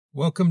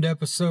Welcome to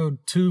episode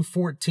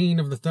 214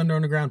 of the Thunder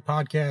Underground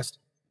podcast.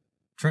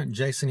 Trent and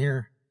Jason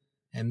here.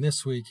 And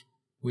this week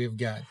we have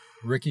got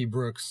Ricky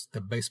Brooks,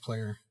 the bass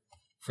player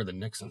for the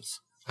Nixons.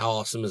 How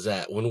awesome is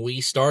that? When we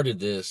started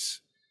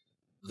this,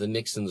 the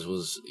Nixons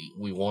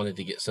we wanted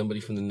to get somebody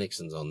from the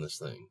Nixons on this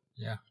thing.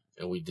 Yeah.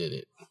 And we did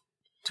it.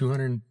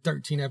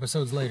 213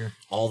 episodes later.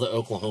 All the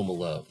Oklahoma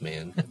love,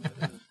 man.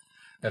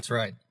 That's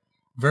right.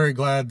 Very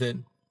glad that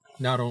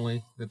not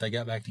only that they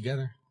got back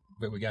together,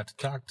 but we got to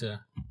talk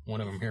to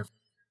one of them here.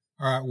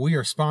 All right, we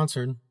are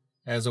sponsored,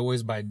 as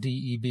always, by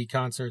DEB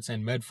Concerts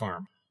and Med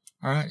Farm.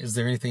 All right, is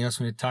there anything else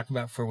we need to talk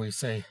about before we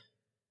say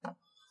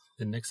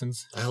the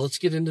Nixons? Let's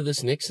get into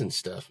this Nixon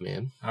stuff,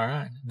 man. All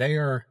right. They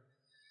are,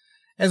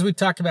 as we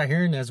talked about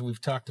here and as we've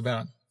talked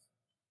about,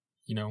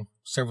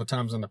 several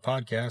times on the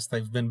podcast,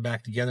 they've been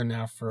back together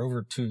now for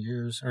over 2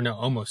 years, or no,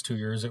 almost 2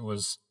 years. It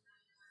was,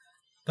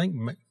 I think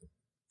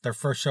their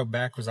first show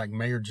back was like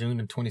May or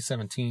June in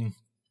 2017.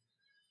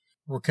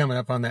 We're coming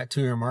up on that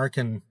 2-year mark,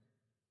 and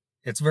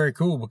it's very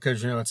cool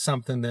because, it's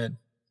something that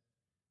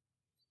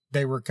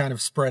they were kind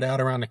of spread out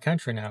around the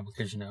country now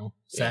because,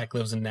 Zach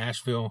lives in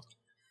Nashville,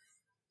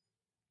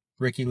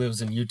 Ricky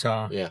lives in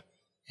Utah,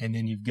 and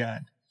then you've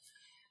got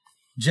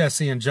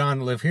Jesse and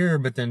John live here,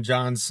 but then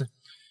John's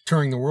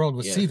touring the world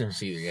with Seether.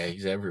 Yeah,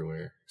 he's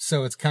everywhere.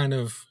 So it's kind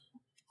of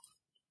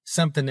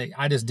something that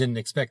I just didn't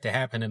expect to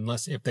happen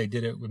unless if they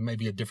did it with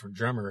maybe a different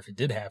drummer if it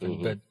did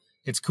happen, but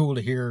it's cool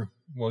to hear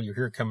while you're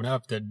here coming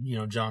up that,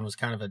 John was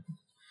kind of a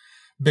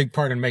big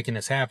part in making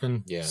this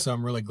happen. Yeah. So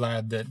I'm really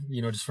glad that,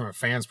 just from a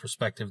fan's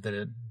perspective that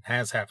it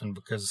has happened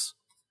because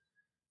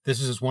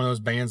this is just one of those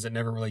bands that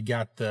never really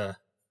got the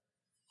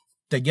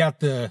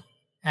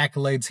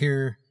accolades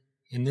here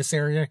in this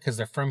area because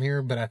they're from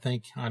here. But I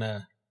think on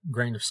a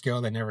grander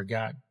scale, they never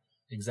got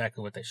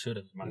exactly what they should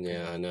have.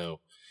 Yeah, I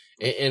know.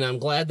 And I'm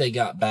glad they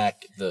got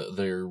back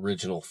their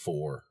original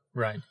four.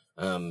 Right.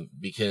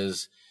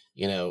 Because,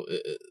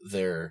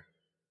 their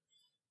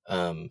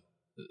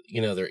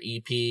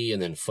EP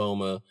and then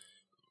FOMA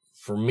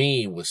for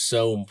me was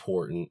so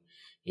important,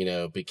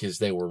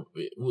 because it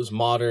was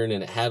modern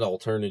and it had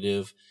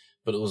alternative,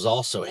 but it was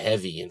also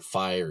heavy and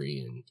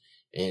fiery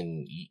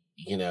and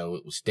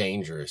it was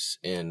dangerous.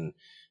 And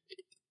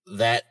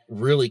that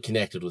really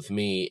connected with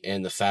me.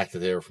 And the fact that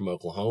they were from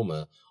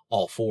Oklahoma,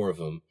 all four of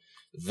them,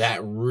 that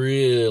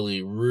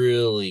really,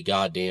 really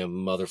goddamn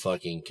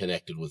motherfucking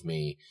connected with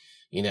me,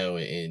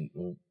 and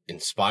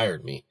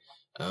inspired me.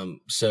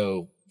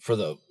 So for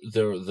the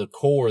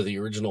core, the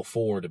original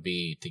four to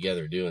be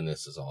together doing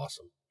this is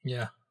awesome.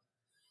 Yeah.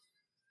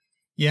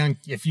 Yeah. And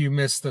if you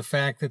missed the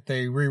fact that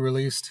they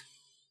re-released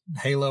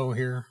Halo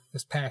here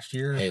this past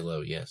year.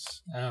 Halo,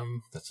 yes.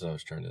 That's what I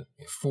was trying to.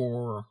 Yeah.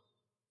 For,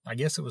 I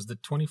guess it was the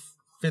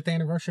 25th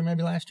anniversary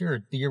maybe last year or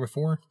the year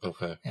before.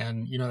 Okay.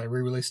 And, they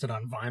re-released it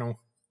on vinyl,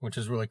 which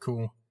is really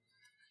cool.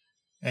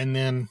 And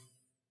then,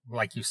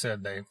 like you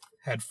said, they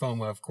had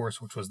FOMA, of course,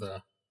 which was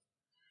the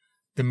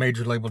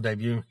major label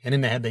debut. And then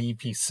they had the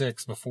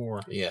EP6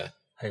 before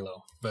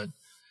Halo. But,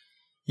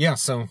 yeah,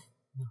 so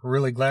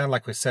really glad,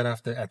 like we said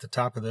at the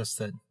top of this,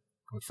 that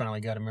we finally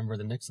got a member of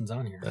the Nixons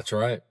on here. That's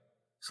right.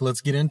 So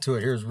let's get into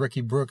it. Here's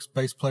Ricky Brooks,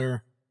 bass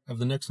player of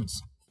the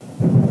Nixons.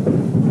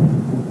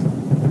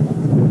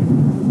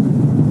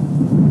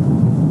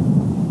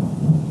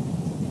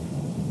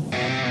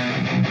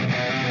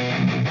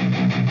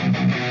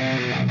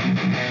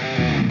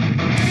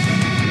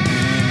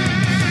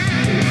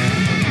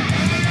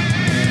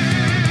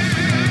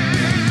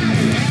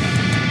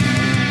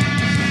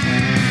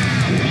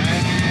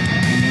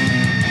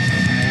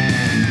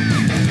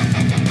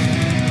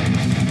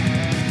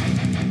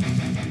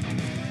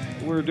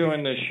 We're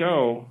doing this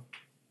show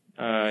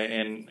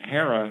in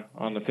Hera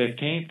on the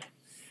 15th,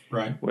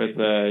 right? With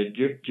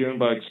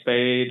Junebug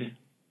Spade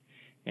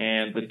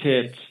and the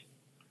Tits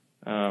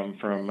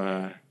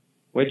from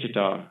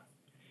Wichita.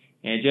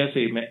 And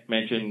Jesse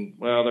mentioned,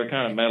 well, they're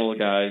kind of metal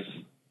guys.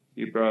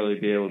 You'd probably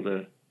be able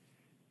to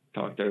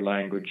talk their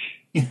language.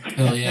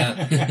 Oh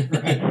yeah.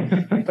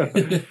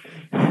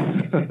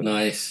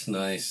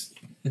 Nice.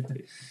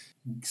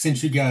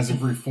 Since you guys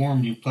have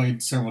reformed, you've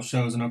played several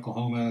shows in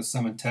Oklahoma,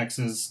 some in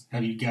Texas.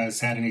 Have you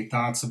guys had any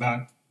thoughts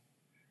about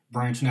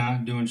branching out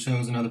and doing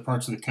shows in other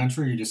parts of the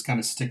country, or you just kind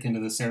of stick into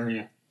this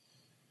area?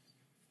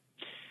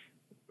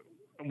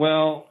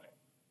 Well,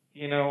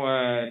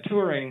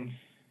 touring,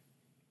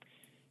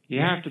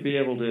 you have to be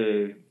able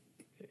to,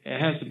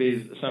 it has to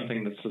be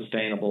something that's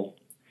sustainable.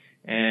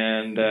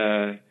 And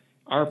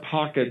our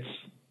pockets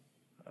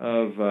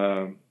of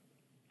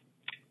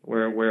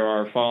where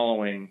our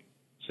following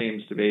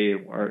seems to be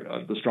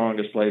the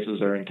strongest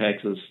places are in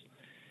Texas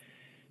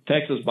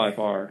by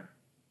far.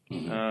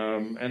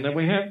 Mm-hmm. And then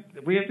we have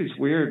these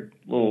weird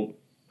little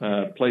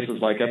places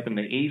like up in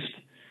the east,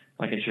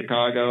 like in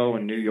Chicago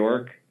and New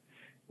York,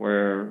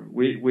 where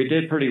we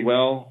did pretty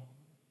well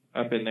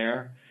up in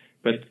there.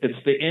 But it's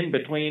the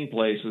in-between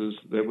places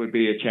that would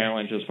be a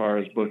challenge as far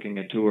as booking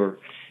a tour.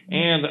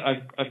 And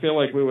I feel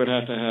like we would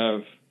have to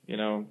have,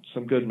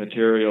 some good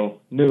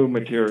material, new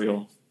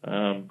material,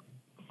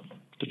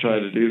 to try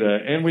to do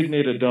that. And we'd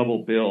need a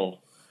double bill.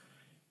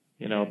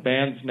 You know,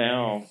 bands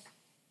now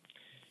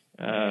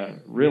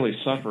really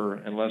suffer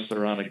unless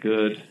they're on a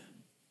good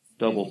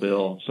double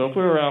bill. So if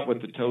we were out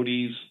with the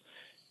Toadies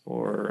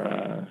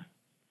or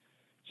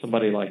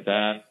somebody like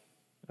that,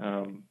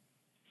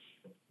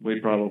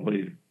 we'd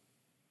probably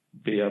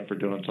be up for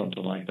doing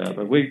something like that.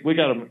 But we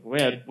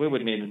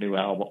would need a new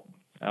album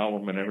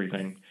and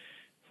everything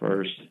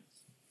first.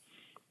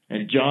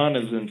 And John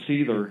is in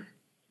Seether,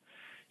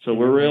 so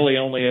we're really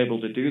only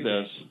able to do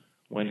this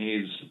when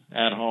he's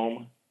at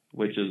home,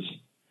 which is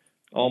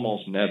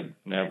almost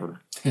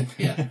never.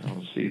 Yeah.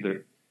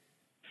 Seether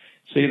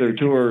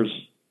tours.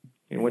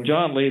 And when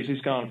John leaves, he's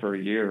gone for a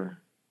year.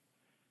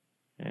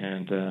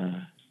 And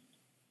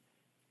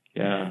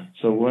yeah,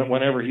 so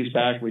whenever he's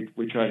back,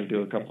 we try to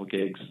do a couple of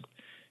gigs,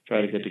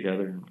 try to get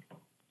together and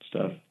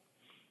stuff.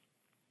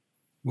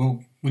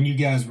 Well, when you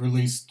guys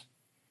released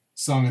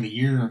Song of the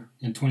Year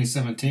in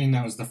 2017,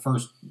 that was the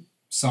first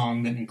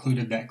song that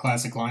included that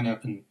classic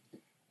lineup in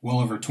well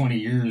over 20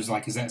 years.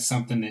 Like, is that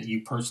something that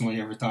you personally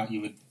ever thought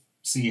you would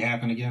see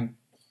happen again?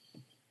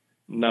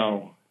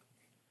 No,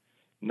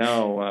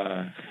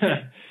 not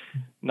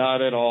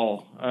at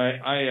all.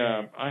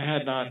 I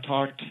had not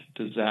talked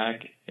to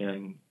Zach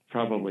in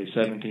probably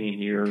 17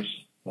 years.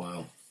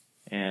 Wow.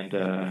 And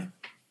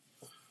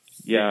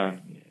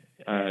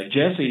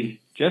Jesse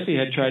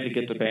had tried to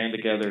get the band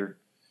together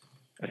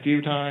a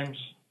few times.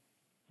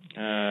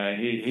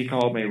 He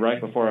called me right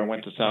before I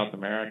went to South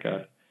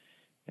America,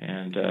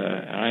 and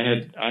I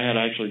had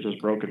actually just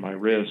broken my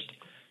wrist.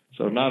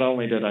 So not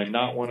only did I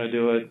not want to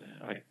do it,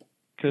 I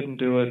couldn't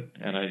do it,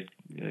 and I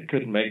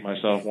couldn't make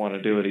myself want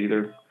to do it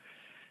either.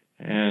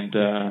 And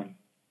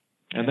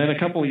then a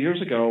couple of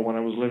years ago, when I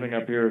was living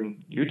up here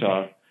in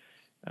Utah,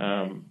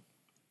 my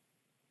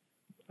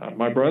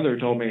brother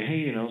told me, "Hey,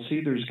 you know,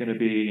 Seether's going to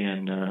be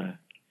in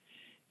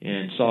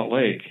Salt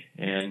Lake,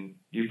 and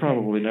you've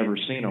probably never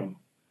seen them,"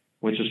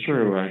 which is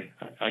true. I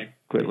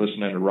quit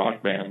listening to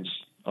rock bands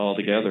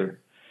altogether.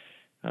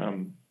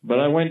 But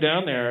I went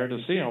down there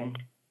to see them.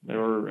 They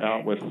were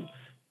out with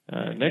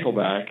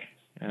Nickelback,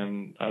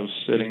 and I was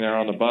sitting there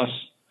on the bus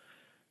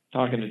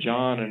talking to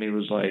John, and he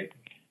was like,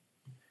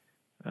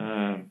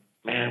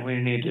 "Man,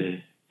 we need to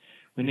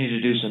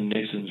do some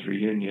Nixons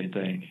reunion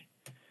thing."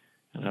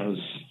 And I was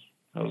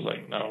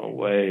like, "No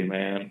way,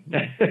 man."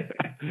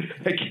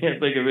 I can't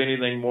think of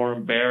anything more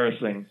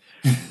embarrassing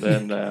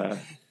than,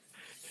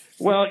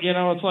 well, you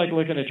know, it's like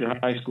looking at your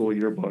high school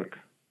yearbook.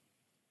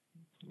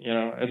 You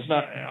know,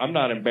 I'm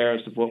not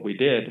embarrassed of what we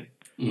did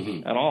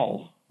at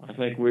all. I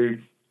think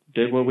we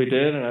did what we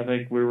did, and I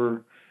think we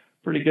were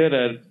pretty good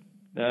at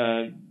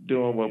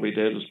doing what we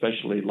did,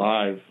 especially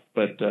live.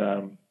 But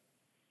I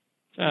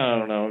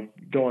don't know,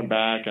 going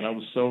back,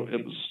 and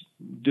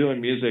doing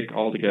music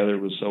altogether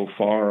was so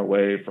far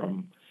away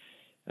from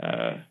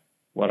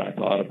what I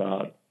thought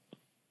about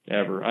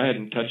ever. I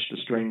hadn't touched a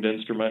stringed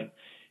instrument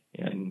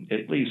in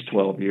at least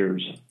 12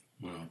 years.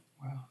 Wow.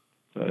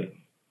 But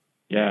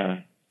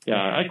yeah,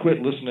 I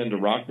quit listening to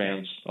rock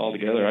bands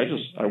altogether.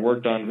 I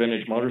worked on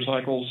vintage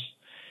motorcycles,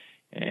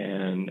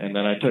 and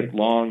then I took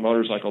long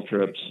motorcycle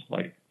trips.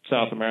 Like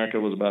South America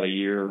was about a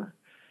year,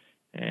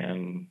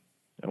 and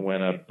I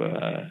went up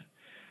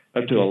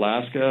to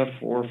Alaska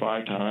 4 or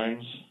 5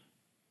 times,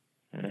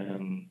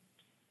 and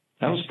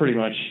that was pretty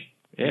much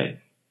it.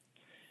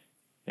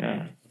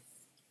 Yeah.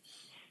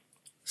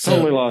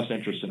 Totally lost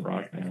interest in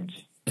rock bands.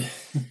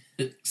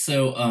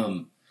 So,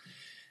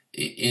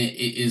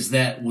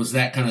 was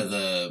that kind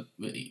of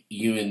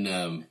you and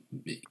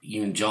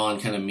John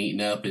kind of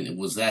meeting up, and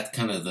was that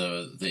kind of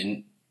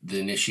the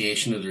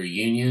initiation of the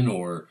reunion,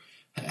 or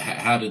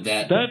how did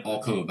that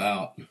all come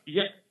about?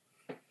 Yeah,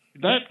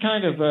 that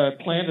kind of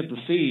planted the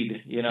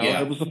seed. You know,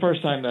 It was the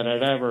first time that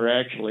I'd ever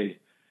actually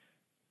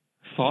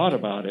thought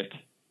about it.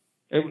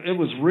 It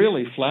was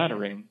really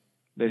flattering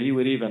that he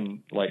would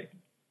even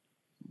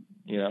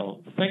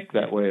think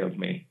that way of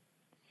me.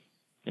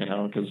 You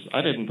know, because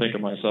I didn't think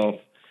of myself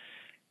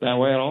that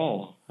way at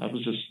all. I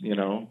was just,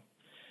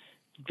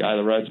 guy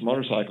that rides a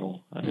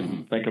motorcycle. I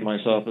didn't think of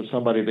myself as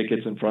somebody that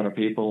gets in front of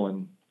people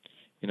and,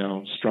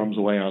 strums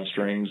away on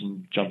strings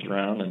and jumps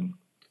around. And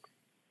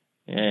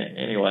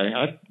anyway,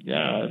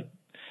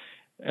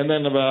 And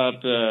then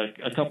about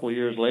a couple of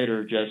years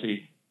later,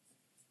 Jesse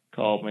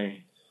called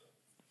me,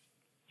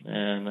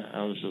 and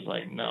I was just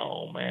like,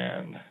 "No,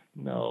 man,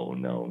 no.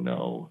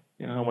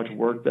 You know how much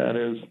work that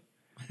is?"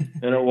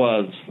 And it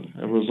was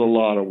a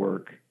lot of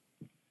work.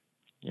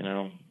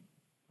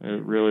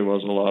 It really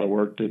was a lot of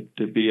work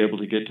to be able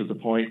to get to the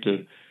point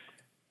to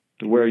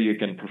where you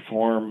can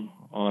perform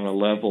on a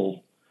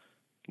level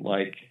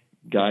like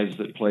guys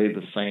that play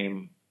the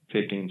same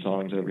 15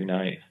 songs every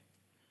night.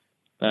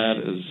 That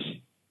is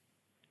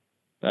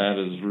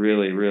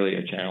really, really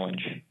a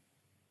challenge.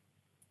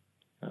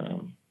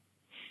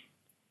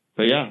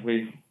 But yeah,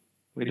 we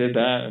did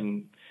that,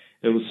 and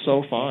it was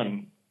so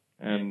fun,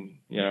 and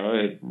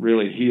it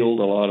really healed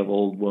a lot of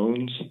old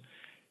wounds,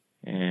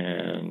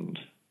 and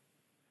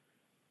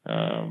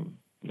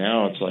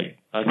now it's like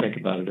I think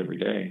about it every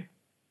day.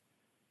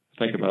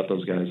 think about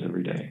those guys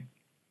every day.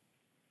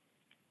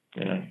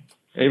 You know,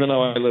 even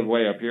though I live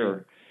way up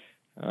here,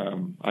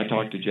 I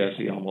talk to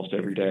Jesse almost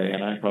every day,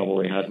 and I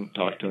probably hadn't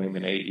talked to him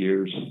in 8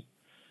 years.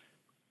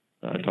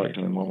 I talk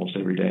to him almost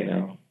every day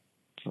now.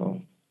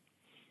 So.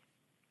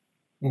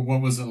 Well,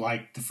 what was it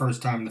like the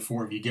first time the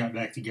four of you got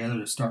back together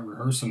to start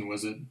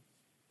rehearsing?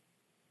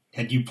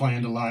 Had you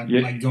planned a lot,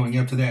 like going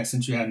up to that,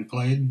 since you hadn't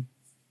played?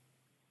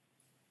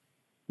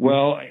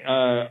 Well,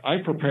 I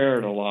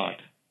prepared a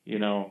lot. You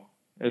know,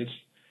 it's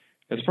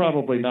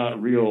probably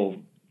not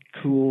real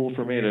cool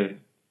for me to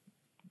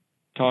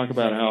talk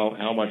about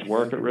how much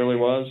work it really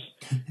was.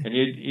 And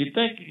you'd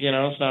think, you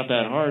know, it's not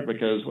that hard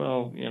because,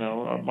 well, you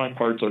know, my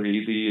parts are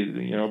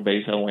easy. You know,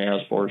 bass only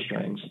has 4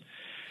 strings.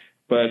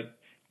 But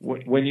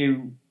when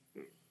you,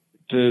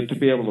 to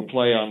be able to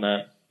play on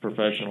that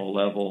professional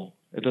level,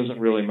 it doesn't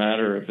really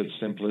matter if it's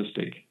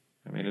simplistic.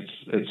 I mean,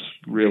 it's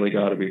really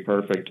got to be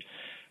perfect.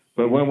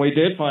 But when we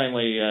did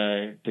finally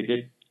to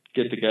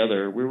get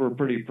together, we were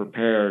pretty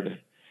prepared,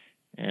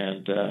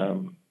 and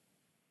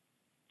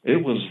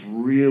it was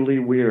really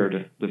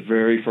weird. The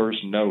very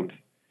first note,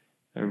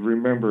 I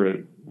remember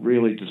it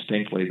really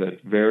distinctly.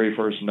 That very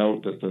first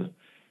note that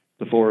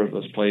the four of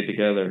us played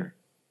together.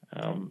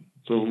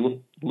 So a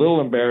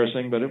little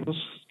embarrassing, but it was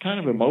kind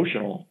of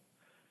emotional.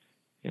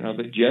 You know,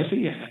 that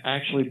Jesse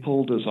actually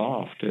pulled us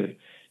off to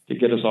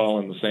get us all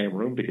in the same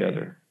room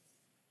together.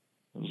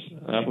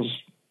 That was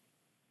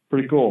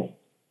pretty cool.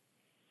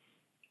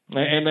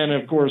 And then,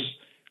 of course,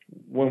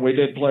 when we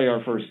did play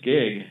our first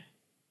gig,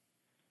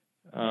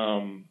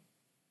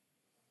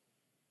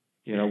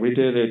 you know, we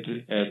did it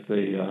at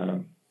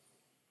the,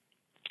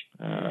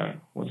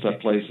 what's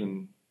that place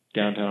in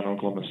downtown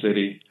Oklahoma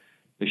City?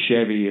 The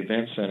Chevy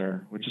Event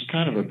Center, which is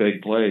kind of a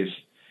big place.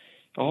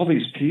 All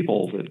these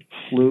people that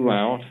flew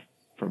out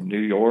from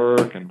New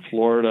York and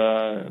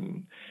Florida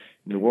and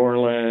New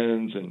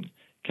Orleans and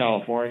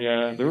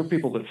California. There were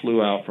people that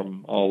flew out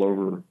from all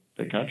over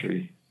the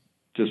country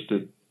just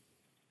to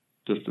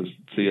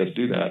see us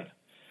do that.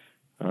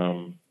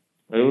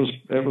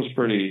 It was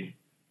pretty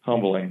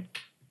humbling.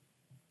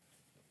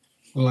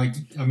 Well, like,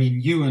 I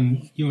mean, you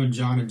and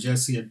John and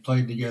Jesse had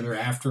played together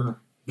after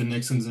the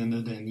Nixons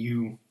ended, and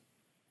you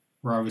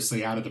were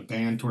obviously out of the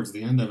band towards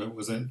the end of it.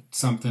 Was it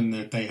something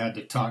that they had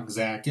to talk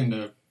Zach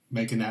into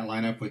making that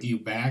lineup with you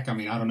back? I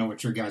mean, I don't know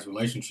what your guys'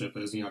 relationship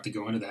is. You don't have to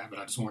go into that, but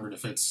I just wondered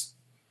if it's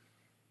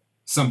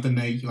something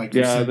they, like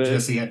you said,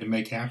 Jesse had to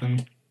make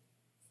happen.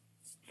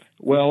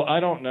 Well,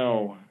 I don't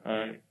know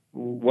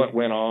what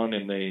went on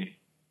in the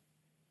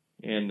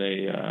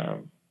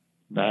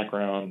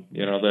background.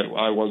 You know, that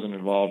I wasn't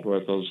involved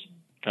with those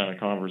kind of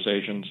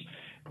conversations,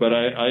 but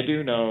I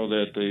do know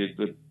that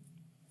the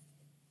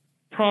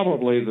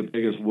probably the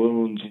biggest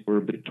wounds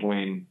were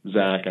between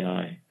Zach and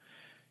I,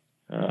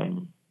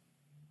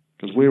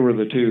 because we were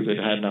the two that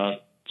had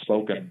not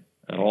spoken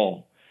at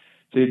all.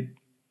 See,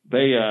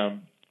 they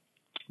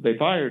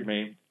fired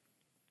me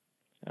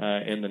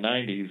in the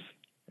 90s,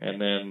 and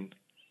then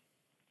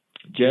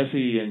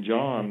Jesse and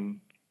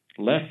John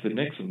left the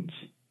Nixons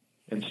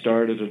and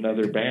started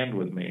another band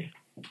with me.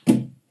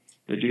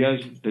 Did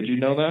you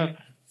know that?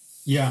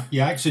 Yeah, I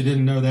actually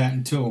didn't know that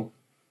until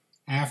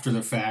after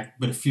the fact,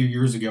 but a few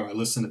years ago I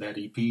listened to that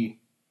EP.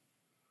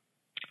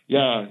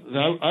 Yeah,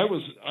 I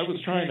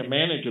was trying to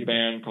manage a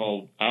band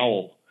called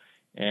Owl,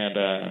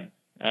 and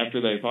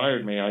after they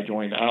fired me, I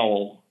joined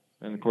Owl,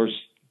 and of course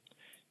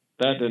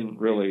that didn't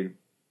really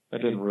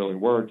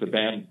work. The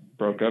band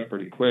broke up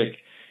pretty quick,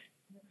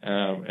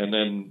 and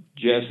then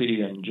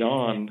Jesse and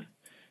John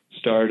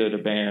started a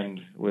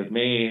band with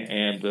me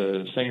and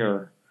the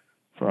singer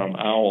from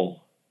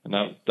Owl, and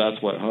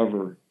that's what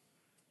Hover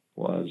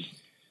was.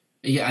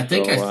 Yeah, I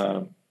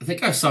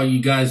think I saw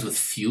you guys with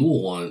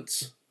Fuel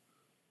once.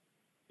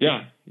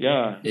 Yeah.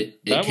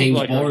 It came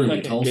was like our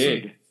in Tulsa.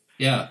 Gig.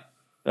 Yeah,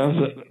 that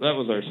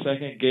was our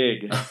second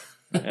gig.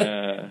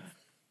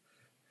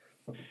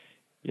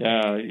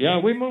 Yeah,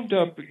 we moved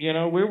up. You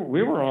know,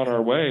 we were on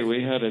our way.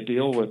 We had a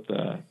deal with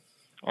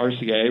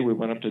RCA. We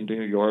went up to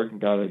New York and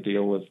got a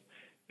deal with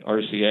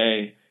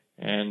RCA,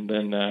 and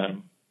then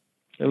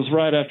it was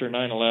right after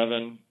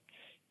 9/11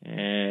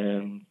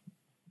 and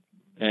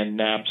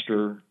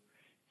Napster.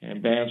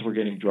 And bands were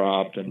getting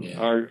dropped, and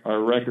our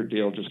record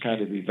deal just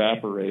kind of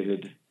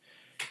evaporated.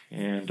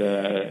 And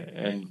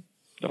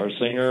our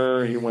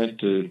singer, he went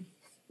to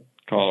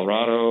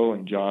Colorado,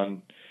 and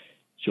John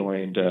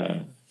joined.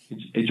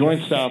 He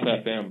joined South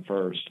FM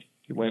first.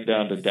 He went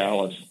down to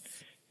Dallas.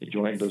 He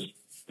joined this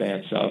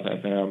band South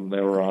FM.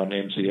 They were on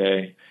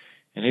MCA,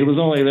 and he was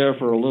only there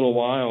for a little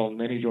while, and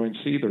then he joined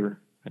Seether,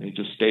 and he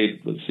just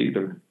stayed with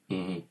Seether.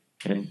 Mm-hmm.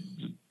 And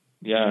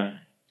yeah.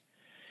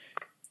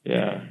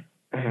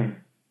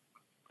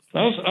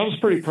 I was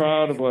pretty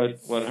proud of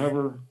what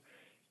Hover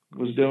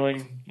was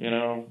doing. You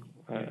know,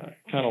 I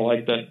kind of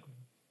liked that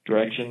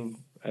direction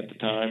at the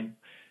time,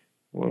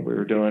 what we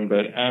were doing.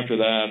 But after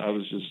that, I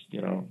was just,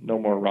 you know, no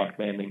more rock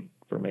banding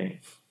for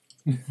me.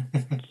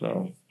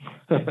 So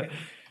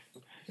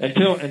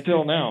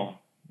until now,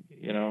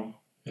 you know.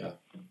 Yeah.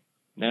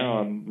 Now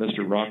I'm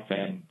Mr. Rock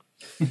Fan.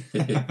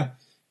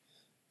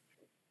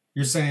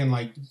 You're saying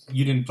like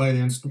you didn't play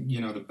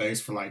the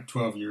bass for like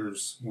 12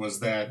 years.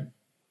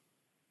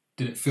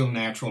 Did it feel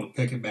natural to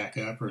pick it back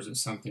up, or is it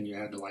something you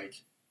had to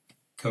like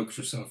coax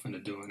yourself into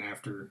doing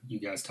after you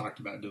guys talked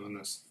about doing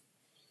this?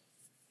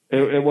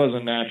 It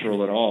wasn't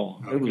natural at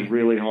all. Okay. It was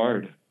really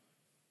hard.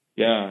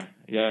 Yeah,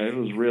 it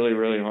was really,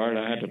 really hard.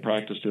 I had to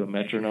practice to a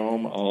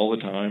metronome all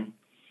the time.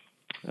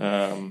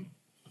 I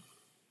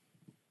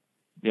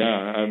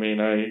mean,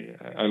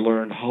 I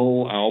learned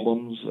whole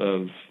albums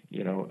of,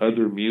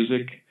 other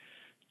music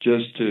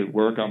just to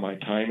work on my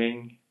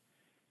timing.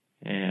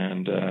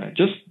 And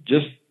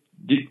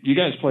you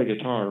guys play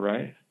guitar,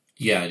 right?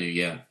 Yeah, I do,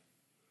 yeah.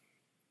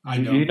 I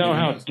know. You know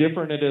how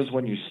different it is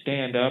when you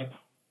stand up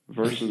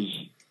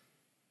versus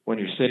when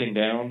you're sitting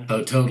down?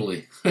 Oh,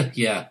 totally.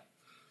 Yeah.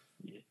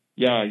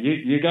 Yeah,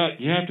 you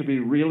have to be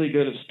really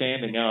good at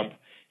standing up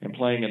and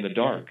playing in the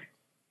dark.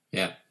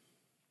 Yeah.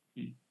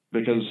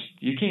 Because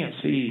you can't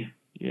see.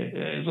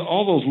 It's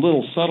all those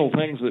little subtle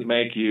things that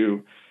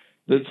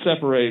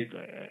separate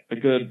a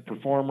good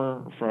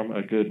performer from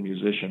a good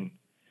musician.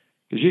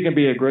 Because you can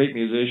be a great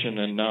musician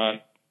and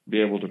not be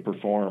able to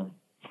perform.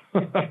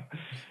 You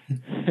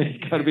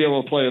got to be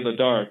able to play in the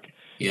dark.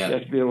 Yeah. You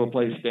have to be able to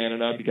play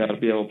standing up. You got to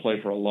be able to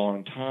play for a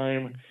long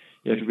time.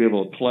 You have to be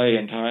able to play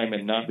in time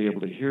and not be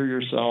able to hear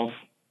yourself,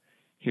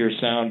 hear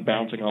sound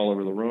bouncing all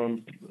over the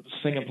room,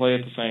 sing and play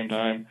at the same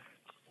time.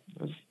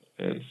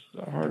 It's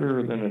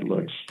harder than it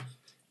looks.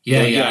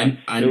 Yeah,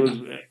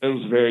 it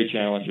was very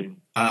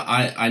challenging.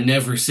 I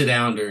never sit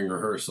down during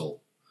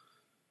rehearsal.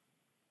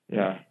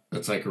 Yeah.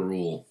 That's like a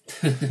rule.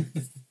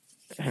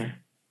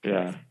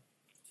 Yeah.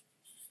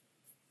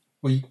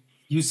 Well,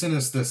 you sent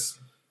us this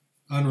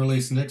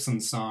unreleased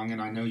Nixons song,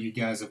 and I know you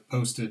guys have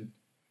posted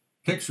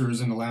pictures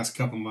in the last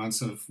couple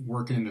months of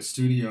working in the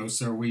studio.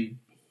 So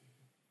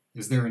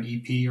is there an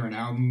EP or an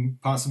album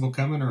possible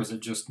coming, or is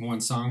it just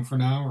one song for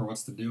now, or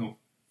what's the deal?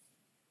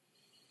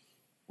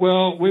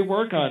 Well, we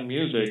work on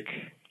music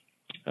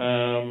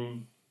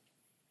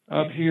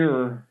up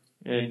here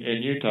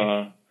in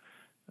Utah.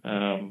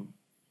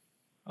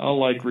 I'll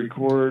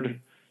record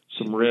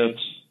some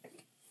riffs,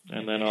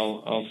 and then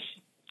I'll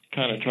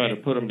kind of try to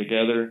put them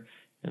together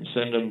and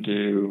send them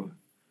to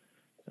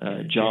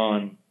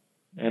John.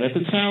 And if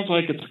it sounds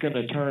like it's going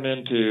to turn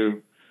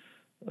into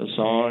a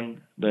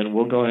song, then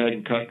we'll go ahead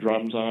and cut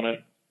drums on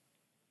it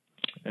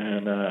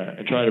and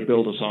try to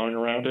build a song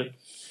around it.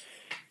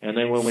 And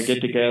then when we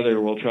get together,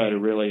 we'll try to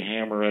really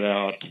hammer it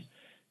out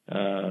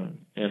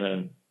in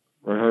a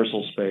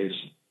rehearsal space.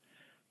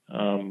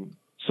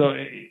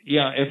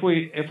 If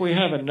we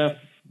have enough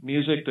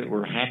music that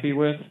we're happy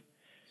with,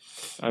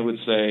 I would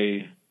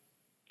say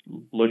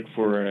look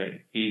for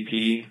an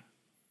EP.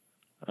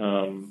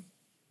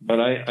 But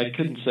I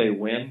couldn't say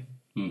when,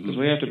 because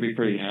we have to be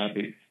pretty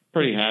happy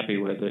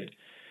with it.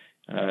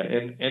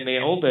 In the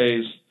old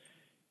days,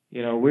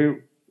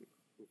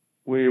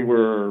 we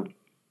were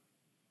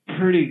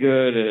pretty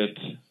good at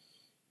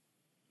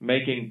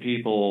making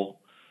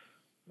people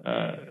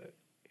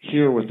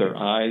hear with their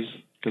eyes,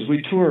 because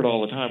we toured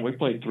all the time. We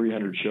played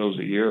 300 shows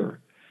a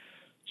year.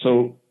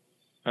 So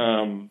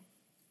a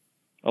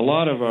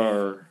lot of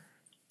our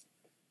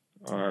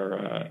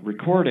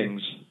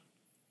recordings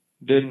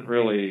didn't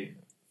really...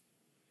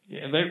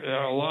 a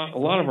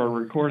lot of our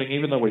recording,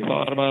 even though we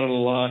thought about it a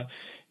lot,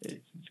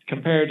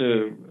 compared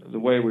to the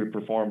way we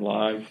performed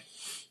live,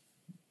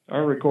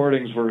 our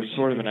recordings were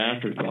sort of an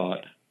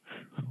afterthought.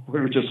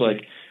 We were just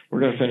like, we're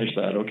going to finish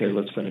that. Okay,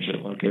 let's finish it.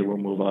 Okay, we'll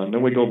move on.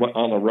 Then we go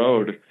on the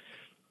road.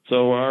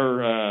 So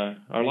our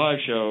live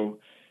show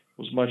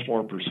was much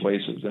more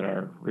persuasive than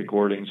our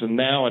recordings. And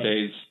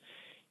nowadays,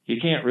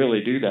 you can't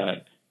really do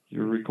that.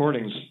 Your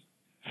recordings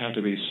have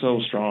to be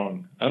so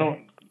strong. I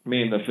don't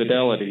mean the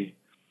fidelity.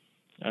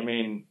 I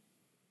mean,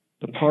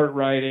 the part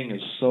writing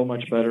is so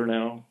much better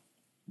now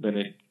than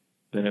it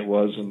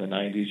was in the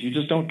 90s. You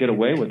just don't get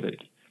away with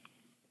it.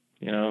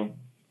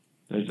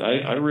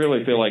 I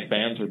really feel like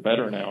bands are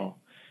better now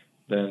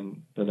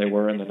than they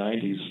were in the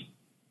 90s.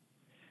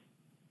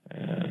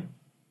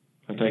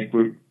 I think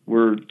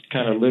we're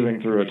kind of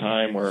living through a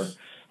time where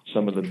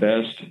some of the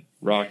best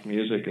rock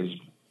music is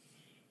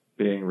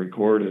being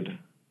recorded.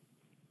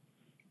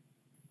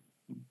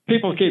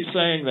 People keep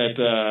saying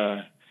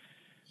that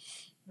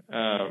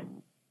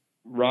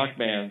rock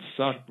bands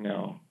suck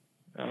now.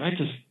 I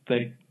just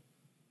think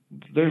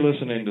they're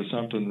listening to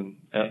something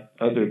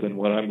other than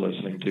what I'm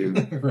listening to.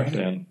 Right.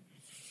 Then.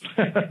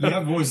 Yeah,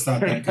 I've always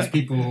thought that, because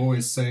people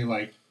always say,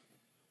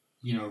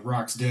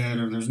 rock's dead,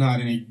 or there's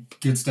not any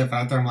good stuff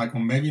out there. I'm like,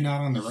 well, maybe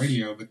not on the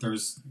radio, but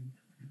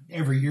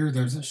every year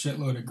there's a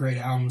shitload of great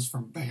albums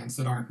from bands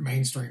that aren't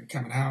mainstream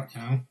coming out,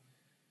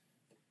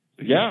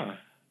 Yeah,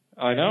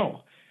 I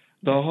know.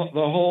 The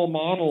whole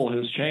model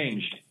has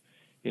changed.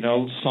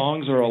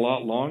 Songs are a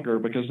lot longer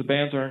because the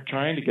bands aren't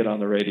trying to get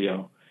on the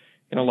radio.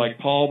 Like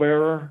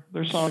Pallbearer,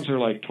 their songs are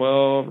like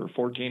 12 or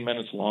 14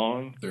 minutes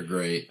long. They're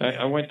great.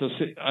 I went to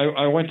see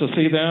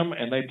them,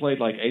 and they played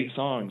like 8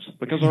 songs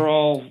because they're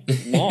all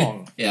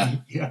long. Yeah.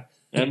 Yeah.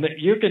 And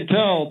you can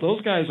tell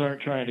those guys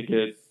aren't trying to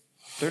get,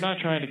 they're not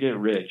trying to get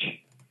rich.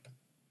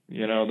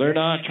 You know, they're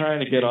not trying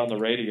to get on the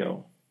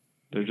radio.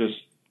 They're just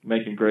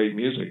making great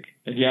music.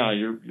 And yeah,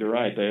 you're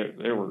right.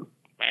 They were,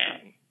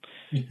 man,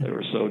 they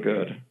were so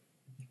good.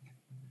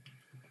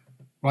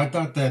 Well, I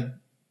thought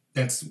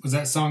was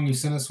that song you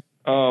sent us?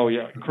 Oh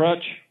yeah,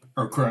 Crutch.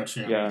 Or Crutch,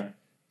 yeah.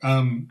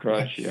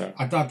 Crutch, yeah.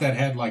 I thought that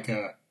had like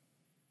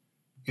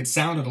it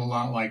sounded a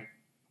lot like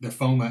the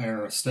Foma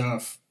era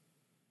stuff.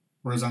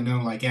 Whereas I know,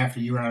 like, after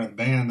you were out of the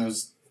band,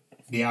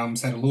 the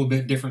albums had a little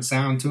bit different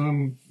sound to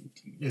them.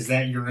 Is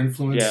that your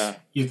influence,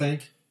 you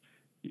think?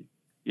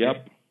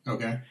 Yep.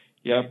 Okay.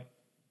 Yep.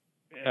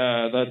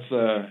 That's,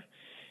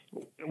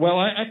 well,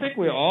 I think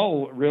we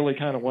all really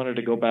kind of wanted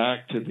to go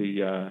back to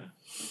the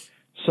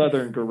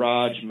Southern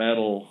garage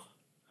metal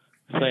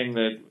thing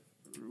that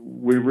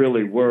we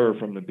really were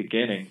from the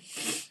beginning.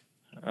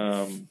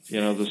 You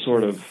know, the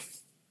sort of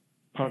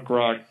punk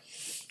rock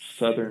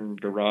Southern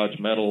garage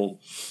metal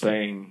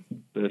thing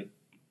that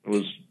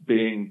was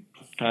being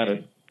kind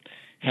of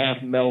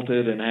half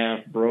melted and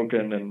half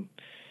broken and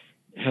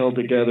held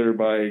together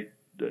by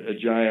a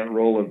giant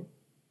roll of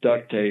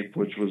duct tape,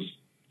 which was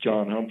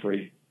John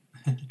Humphrey.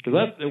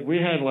 Because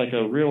we had like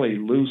a really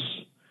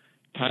loose,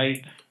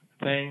 tight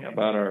thing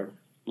about our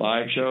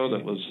live show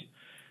that was.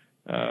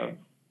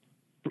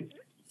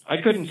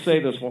 I couldn't say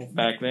this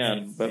back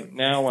then, but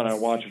now when I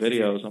watch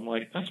videos, I'm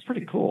like, that's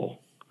pretty cool.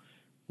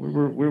 We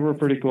were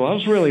pretty cool. I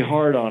was really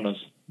hard on us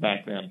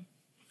back then.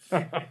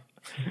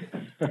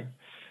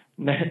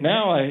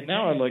 Now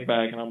I look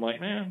back and I'm like,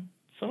 man,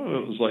 some of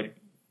it was like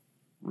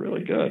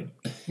really good.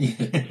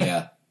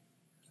 Yeah.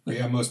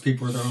 Yeah, most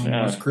people are their own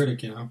worst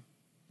critic, you know.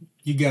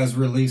 You guys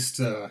released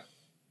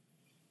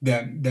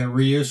that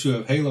reissue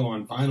of Halo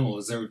on vinyl.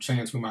 Is there a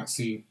chance we might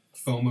see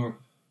Foma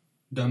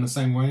done the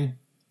same way?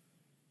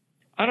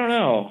 I don't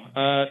know.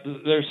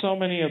 There's so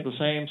many of the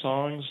same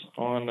songs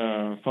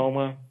on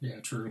Foma. Yeah,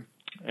 true.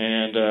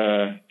 And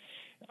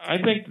I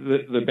think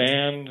the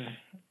band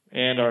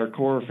and our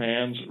core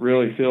fans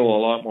really feel a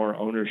lot more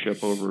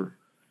ownership over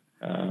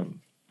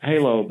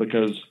Halo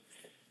because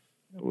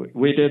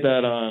we did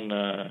that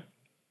on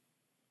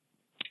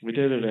we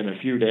did it in a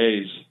few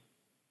days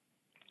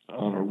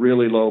on a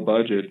really low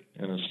budget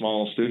in a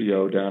small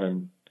studio down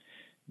in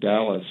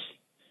Dallas.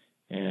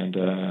 And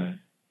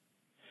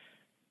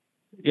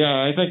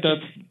yeah, I think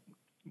that's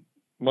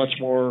much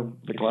more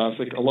the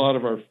classic. A lot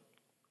of our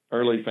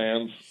early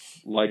fans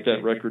like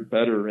that record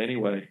better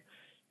anyway.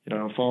 You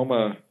know,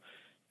 Foma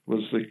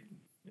was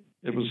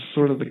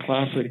sort of the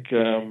classic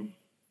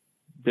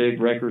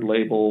big record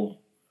label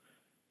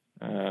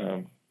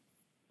kind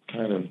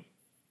of,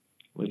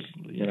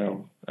 you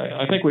know,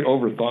 I think we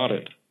overthought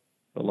it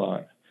a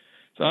lot.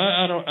 So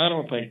I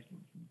don't think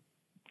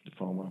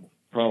Foma,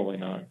 probably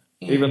not.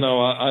 Even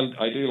though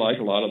I do like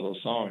a lot of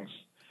those songs.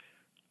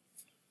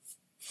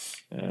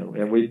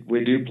 And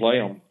we do play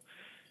them.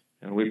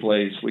 And we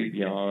play Sweet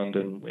Beyond,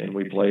 and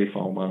we play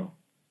Foma.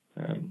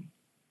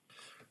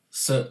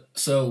 So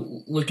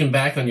looking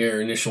back on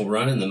your initial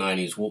run in the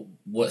 90s,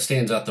 what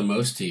stands out the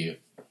most to you?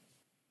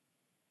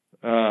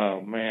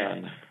 Oh,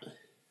 man.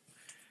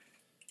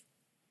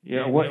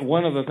 Yeah,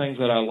 one of the things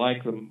that I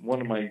like,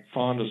 one of my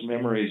fondest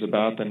memories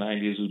about the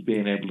 90s is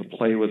being able to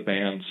play with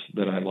bands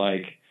that I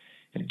like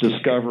and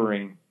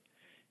discovering.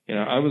 You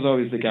know, I was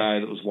always the guy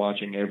that was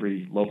watching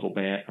every local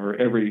band or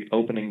every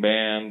opening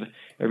band,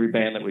 every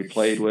band that we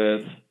played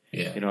with.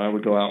 Yeah. You know, I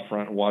would go out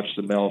front and watch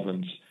the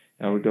Melvins.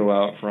 I would go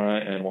out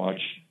front and watch,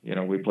 you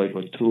know, we played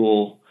with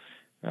Tool.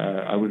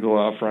 I would go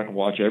out front and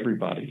watch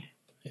everybody.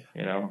 Yeah.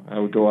 You know, I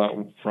would go out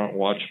front and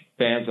watch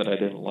bands that I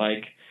didn't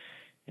like.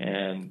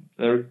 And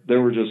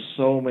there were just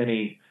so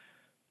many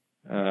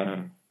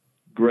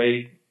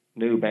great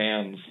new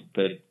bands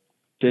that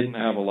didn't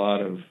have a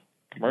lot of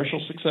commercial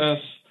success,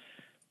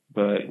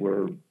 but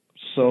were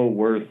so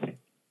worth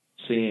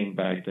seeing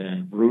back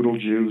then. Brutal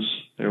Juice,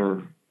 they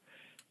were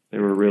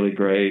really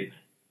great.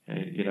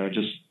 And, you know,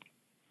 just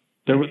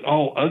there was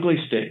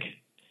Ugly Stick. Do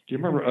you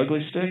remember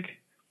Ugly Stick?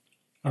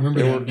 I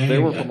remember that name.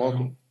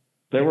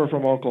 They were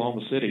from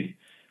Oklahoma City,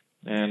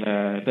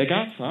 and they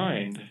got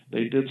signed.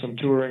 They did some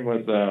touring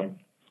with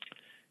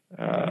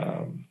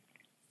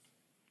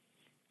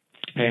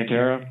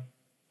Pantera,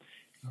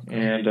 okay.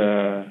 And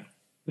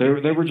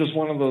they were just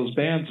one of those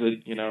bands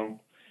that, you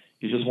know,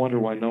 you just wonder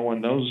why no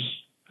one knows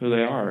who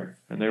they are.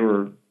 And they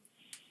were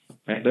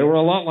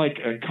a lot like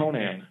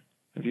Conan.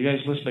 Have you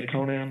guys listened to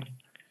Conan?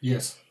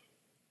 Yes.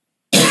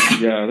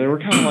 Yeah, they were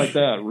kind of like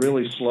that,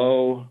 really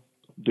slow,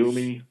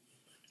 doomy.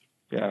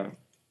 Yeah.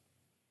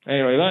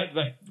 Anyway,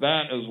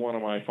 that is one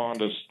of my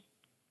fondest,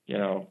 you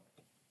know,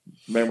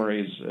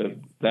 memories of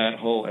that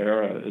whole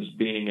era, is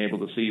being able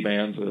to see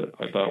bands that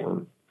I thought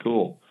were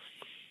cool.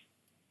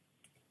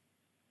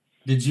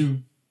 Did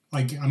you,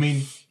 like, I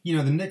mean, you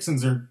know, the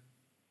Nixons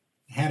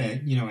had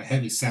a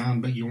heavy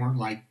sound, but you weren't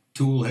like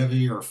Tool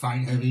heavy or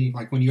Fight heavy.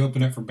 Like, when you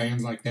open up for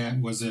bands like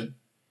that,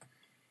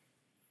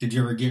 did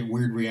you ever get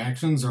weird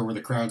reactions, or were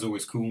the crowds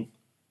always cool?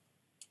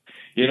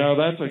 You know,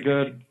 that's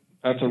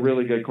a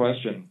really good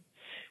question.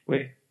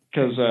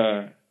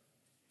 because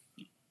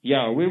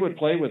yeah, we would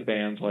play with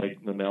bands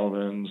like the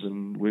Melvins,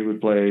 and we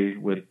would play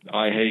with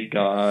I Hate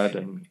God,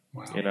 and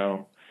Wow. you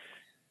know,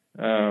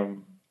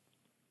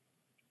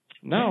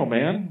 no,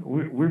 man,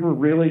 we were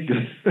really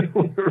good.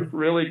 We were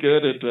really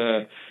good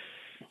at.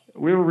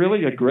 We were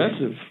really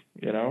aggressive,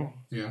 you know.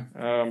 Yeah.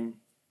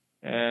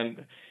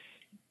 And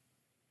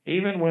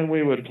even when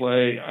we would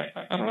play,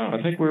 I don't know.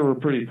 I think we were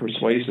pretty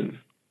persuasive.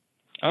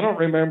 I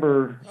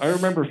remember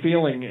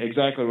feeling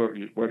exactly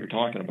what you're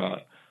talking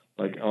about.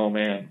 Like, oh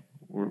man,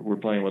 we're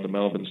playing with the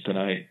Melvins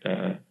tonight.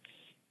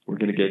 We're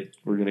gonna get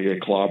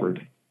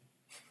clobbered.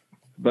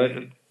 But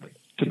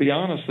to be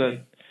honest,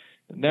 that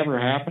never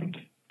happened.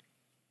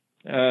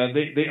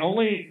 The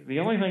only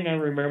thing I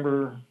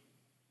remember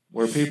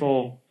where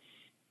people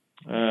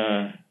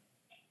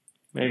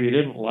maybe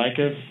didn't like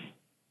us,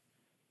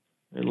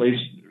 at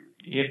least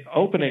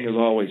opening is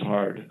always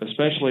hard,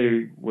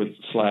 especially with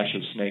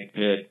Slash's Snake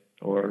Pit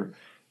or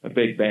a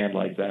big band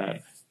like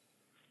that.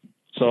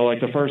 So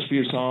like the first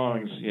few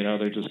songs, you know,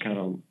 they're just kind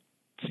of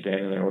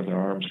standing there with their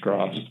arms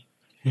crossed.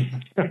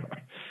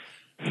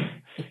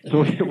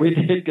 So we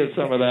did get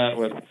some of that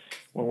when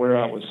we were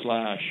out with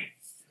Slash.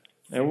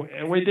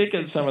 And we did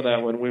get some of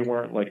that when we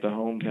weren't like the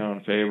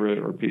hometown favorite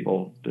or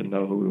people didn't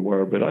know who we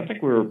were, but I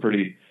think we were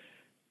pretty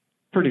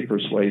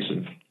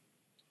persuasive.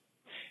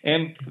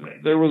 And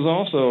there was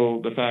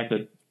also the fact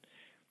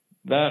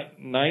that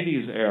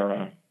 90s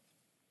era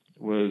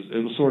was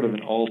sort of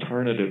an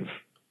alternative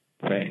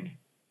thing.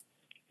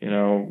 You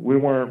know,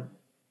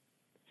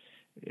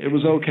 it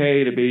was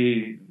okay to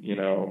be, you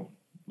know,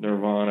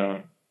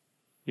 Nirvana.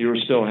 You were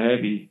still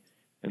heavy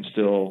and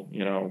still,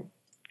 you know,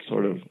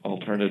 sort of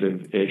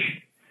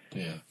alternative-ish.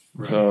 Yeah.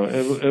 Right. So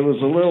it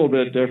was a little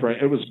bit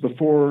different. It was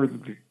before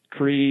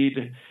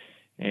Creed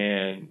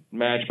and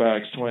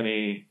Matchbox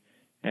 20.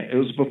 It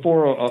was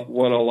before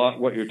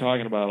what you're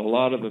talking about. A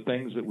lot of the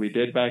things that we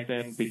did back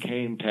then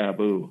became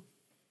taboo.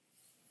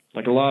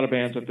 Like a lot of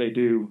bands, if they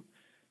do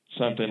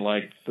something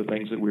like the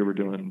things that we were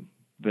doing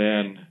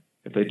then,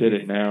 if they did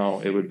it now,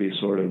 it would be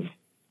sort of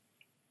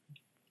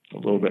a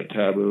little bit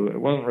taboo. It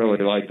wasn't really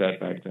like that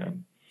back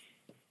then.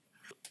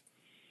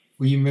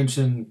 Well, you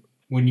mentioned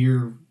when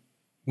you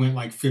went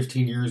like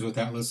 15 years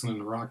without listening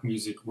to rock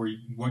music,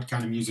 what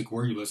kind of music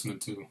were you listening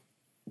to?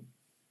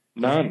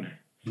 None.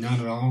 None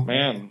at all?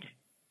 Man,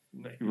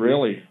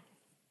 really.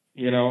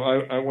 You know,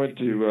 I went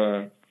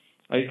to,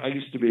 I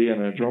used to be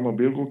in a drum and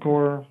bugle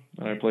corps,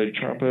 and I played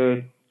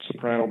trumpet,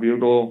 soprano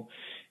bugle,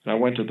 and I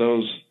went to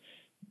those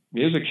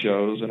music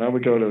shows, and I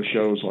would go to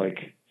shows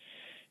like,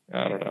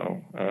 I don't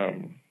know,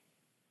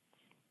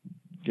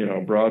 you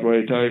know,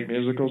 Broadway type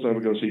musicals. I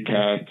would go see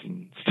Cats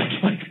and stuff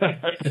like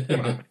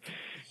that.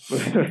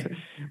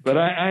 But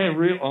I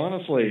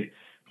honestly,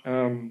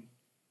 I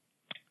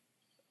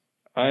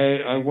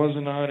was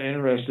not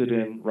interested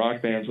in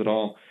rock bands at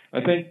all.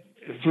 I think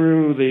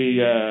through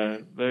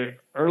the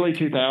early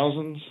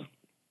 2000s,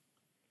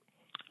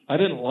 I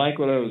didn't like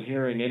what I was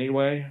hearing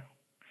anyway,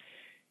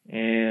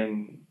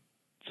 and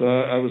so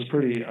I was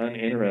pretty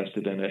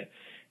uninterested in it.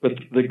 But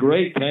the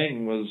great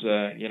thing was,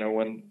 you know,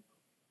 when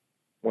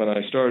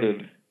I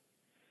started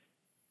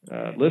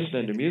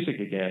listening to music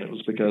again, it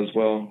was because,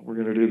 well, we're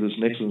going to do this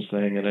Nixons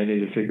thing, and I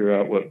need to figure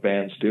out what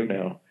bands do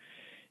now.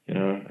 You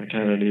know, I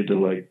kind of need to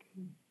like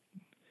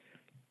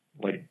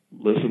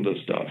listen to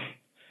stuff.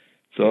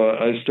 So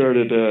I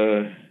started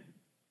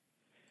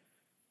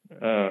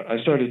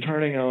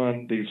turning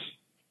on these.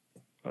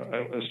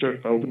 I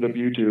opened up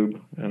YouTube,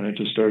 and I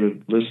just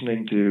started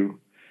listening to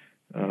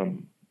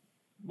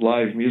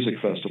live music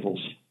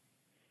festivals.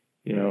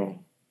 You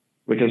know,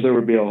 because there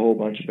would be a whole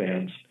bunch of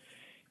bands.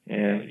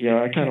 And, you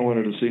know, I kind of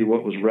wanted to see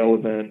what was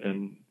relevant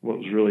and what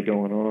was really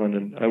going on.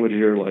 And I would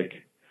hear, like,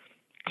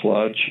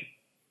 Clutch.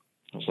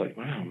 I was like,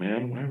 wow,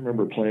 man, I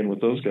remember playing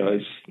with those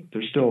guys.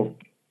 They're still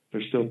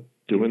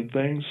doing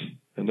things,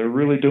 and they're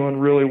really doing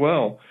really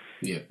well.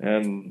 Yeah.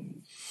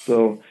 And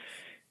so,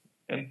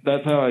 and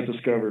that's how I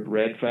discovered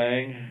Red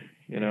Fang.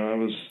 You know, I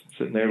was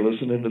sitting there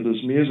listening to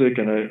this music,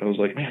 and I was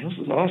like, man, this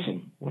is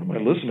awesome. What am I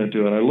listening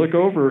to? And I look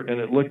over, and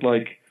it looked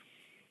like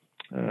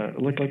the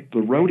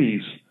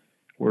Roadies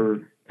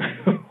were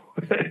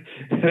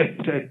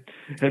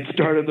had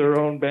started their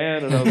own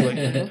band, and I was like,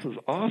 this is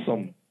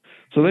awesome.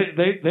 So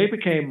they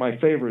became my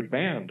favorite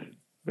band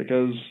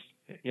because,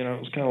 you know,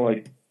 it was kind of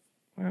like,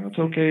 well, it's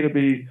okay to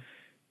be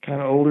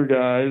kind of older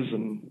guys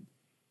and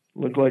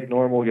look like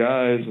normal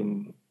guys,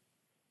 and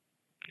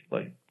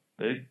like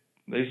they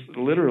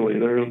literally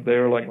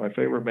they're like my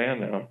favorite band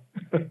now.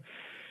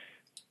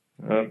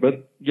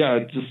 But yeah,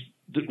 just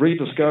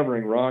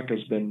rediscovering rock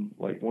has been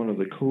like one of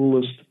the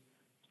coolest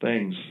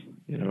things.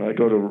 You know, I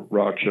go to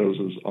rock shows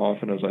as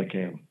often as I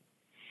can.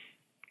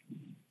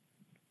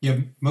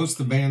 Yeah, most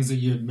of the bands that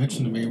you had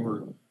mentioned to me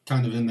were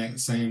kind of in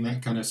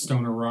that kind of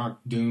stoner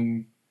rock,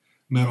 doom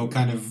metal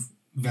kind of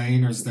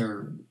vein. Is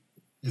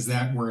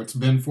that where it's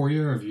been for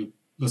you, or have you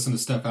listened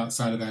to stuff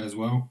outside of that as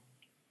well?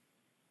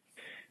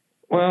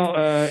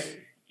 Well,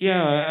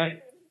 yeah,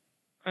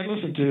 I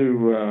listen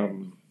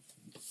to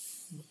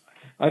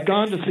I've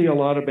gone to see a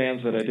lot of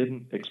bands that I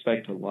didn't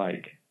expect to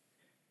like.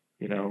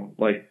 You know,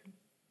 like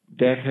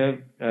Deaf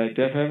Heaven. I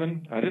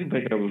didn't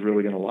think I was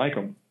really going to like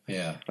them.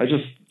 Yeah. I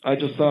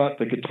just thought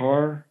the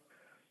guitar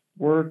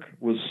work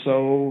was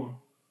so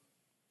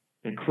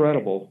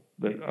incredible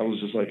that I was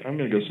just like, I'm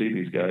going to go see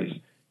these guys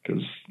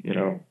because, you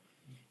know,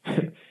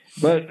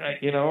 but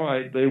you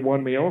know, they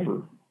won me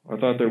over. I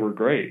thought they were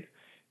great.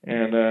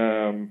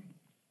 And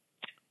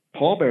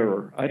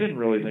Pallbearer, I didn't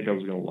really think I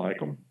was going to like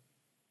them.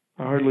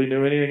 I hardly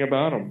knew anything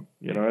about them.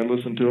 You know, I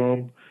listened to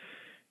them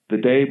the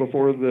day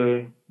before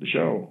the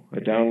show. I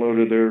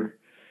downloaded their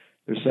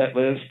set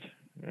list,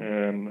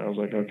 and I was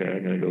like, okay,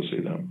 I'm going to go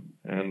see them.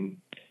 And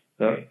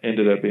that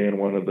ended up being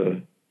one of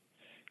the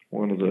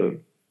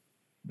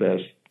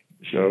best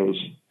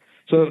shows.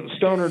 So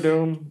Stoner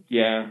Doom,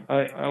 yeah,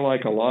 I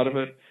like a lot of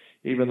it,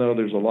 even though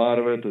there's a lot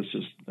of it that's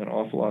just an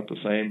awful lot the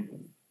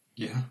same.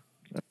 Yeah.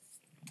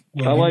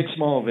 Well, I like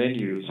small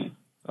venues.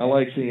 I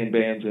like seeing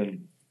bands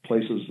in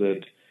places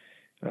that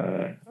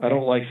I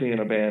don't like seeing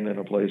a band in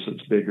a place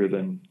that's bigger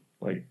than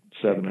like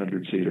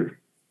 700 seater.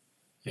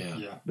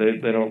 Yeah.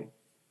 They don't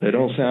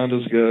sound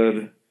as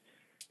good.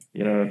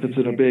 You know, if it's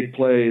in a big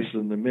place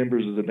and the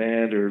members of the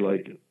band are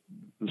like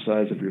the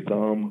size of your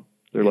thumb,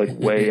 they're like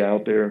way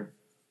out there.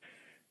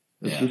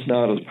 It's just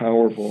not as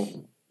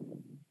powerful.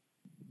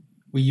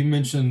 Well, you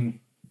mentioned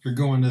you're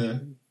going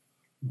to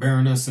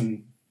Baroness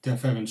and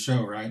Deaf Heaven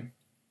show, right?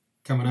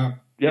 Coming up.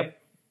 Yep.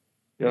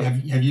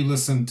 Have you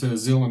listened to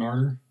Zeal and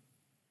Ardor?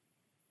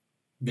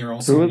 They're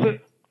also Who is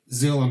it?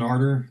 Zeal and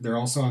Ardor. They're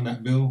also on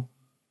that bill.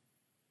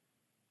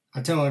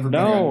 I tell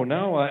everybody.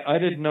 No, I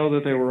didn't know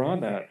that they were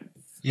on that.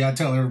 Yeah, I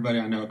tell everybody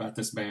I know about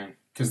this band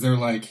because they're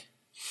like,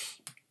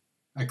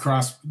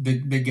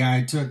 the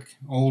guy took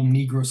old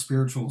Negro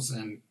spirituals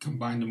and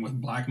combined them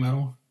with black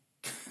metal.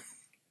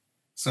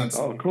 So it's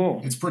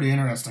cool. It's pretty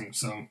interesting.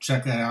 So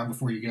check that out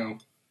before you go.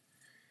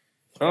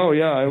 Oh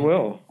yeah, I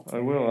will.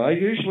 I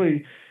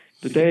usually,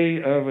 the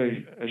day of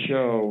a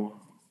show,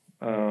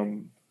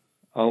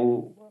 I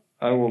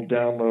will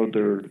download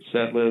their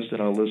set list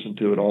and I'll listen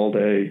to it all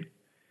day.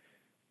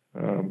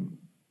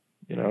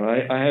 You know,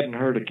 I hadn't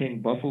heard of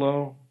King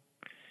Buffalo.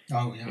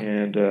 Oh yeah.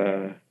 And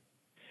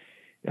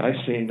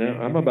I've seen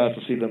them. I'm about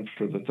to see them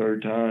for the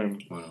third time.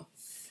 Wow.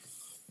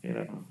 You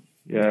know,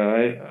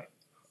 yeah,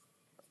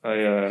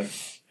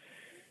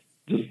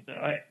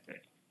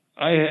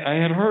 I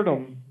had heard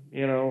them,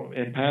 you know,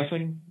 in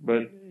passing,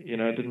 but you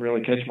know, it didn't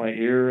really catch my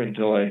ear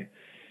until I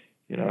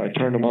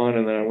turned them on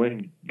and then I went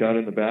and got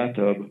in the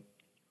bathtub.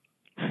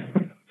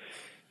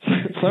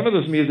 Some of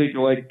this music,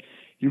 like,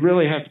 you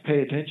really have to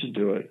pay attention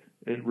to it.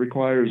 It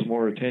requires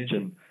more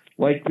attention,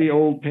 like the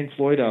old Pink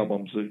Floyd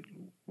albums that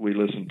we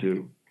listened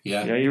to.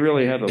 Yeah. You know, you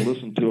really had to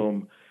listen to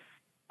them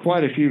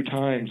quite a few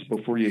times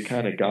before you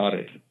kind of got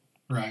it.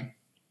 Right.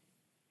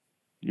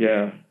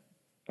 Yeah.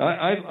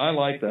 I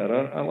like that.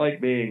 I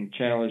like being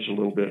challenged a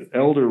little bit.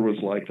 Elder was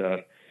like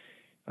that.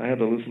 I had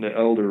to listen to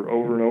Elder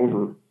over and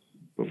over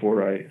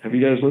before have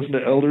you guys listened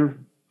to Elder?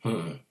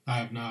 Huh. I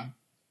have not.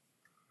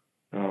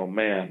 Oh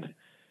man.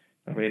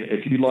 I mean,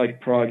 if you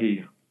like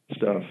proggy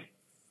stuff,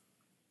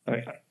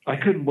 I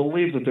couldn't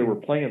believe that they were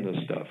playing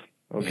this stuff.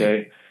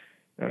 Okay.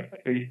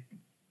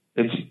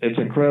 It's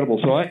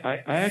incredible. So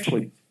I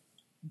actually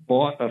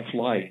bought a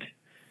flight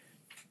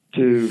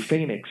to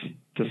Phoenix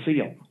to see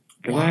them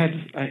because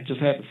I just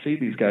had to see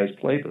these guys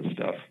play this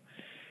stuff,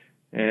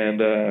 and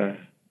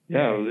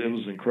yeah, it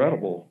was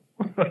incredible.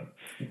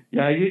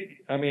 Yeah,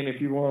 I mean,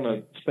 if you want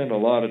to spend a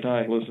lot of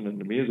time listening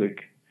to music,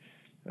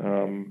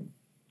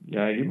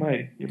 yeah, you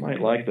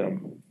might like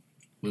them.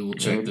 We will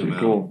check them out.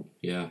 Cool.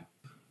 Yeah.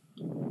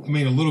 I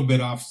mean, a little bit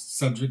off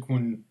subject.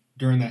 When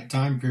during that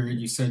time period,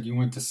 you said you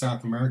went to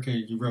South America,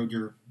 you rode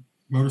your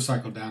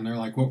motorcycle down there.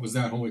 Like, what was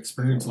that whole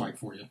experience like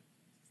for you?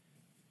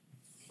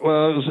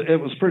 Well, it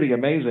was pretty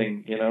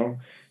amazing. You know,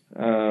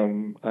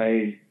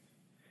 I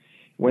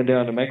went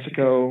down to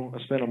Mexico. I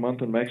spent a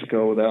month in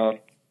Mexico without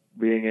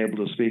being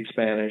able to speak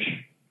Spanish.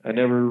 I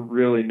never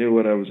really knew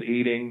what I was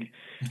eating.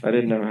 I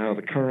didn't know how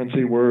the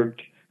currency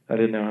worked. I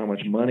didn't know how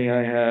much money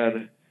I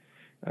had.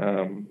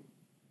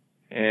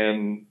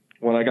 And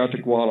when I got to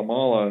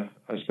Guatemala,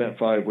 I spent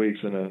 5 weeks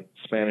in a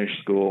Spanish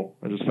school.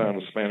 I just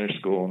found a Spanish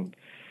school and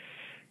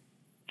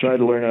tried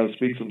to learn how to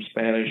speak some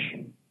Spanish.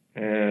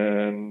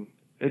 And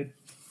I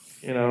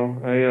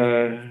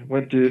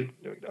went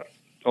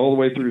all the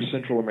way through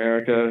Central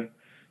America.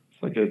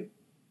 It's like a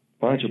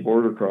bunch of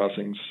border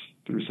crossings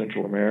through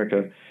Central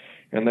America.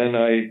 And then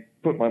I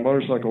put my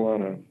motorcycle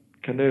on a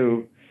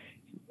canoe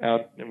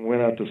out and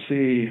went out to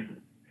sea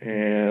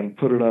and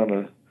put it on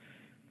a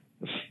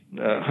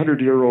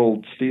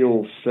 100-year-old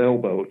steel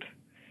sailboat.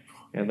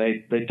 And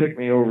they took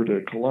me over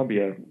to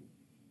Colombia.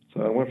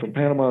 So I went from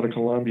Panama to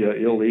Colombia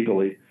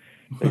illegally.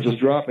 They just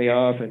dropped me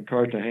off in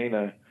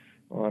Cartagena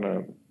on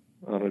a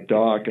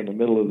dock in the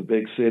middle of the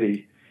big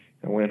city.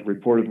 I went and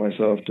reported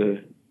myself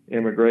to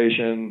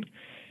immigration.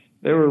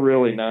 They were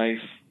really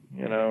nice,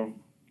 you know.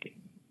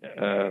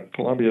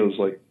 Colombia was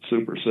like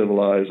super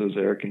civilized. There's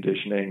air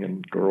conditioning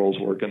and girls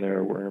working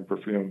there wearing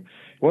perfume.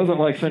 It wasn't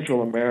like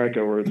Central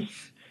America where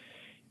it's,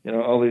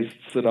 all these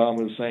Saddam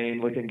Hussein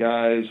looking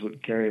guys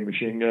with carrying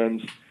machine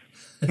guns.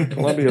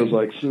 Colombia was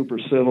like super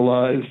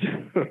civilized.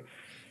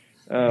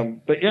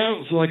 But yeah, it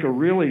was like a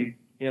really,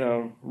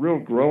 real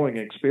growing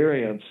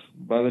experience.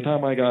 By the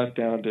time I got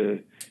down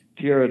to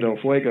Tierra del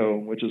Fuego,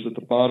 which is at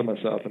the bottom of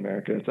South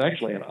America, it's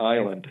actually an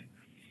island.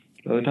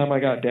 By the time I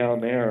got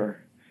down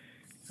there,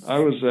 I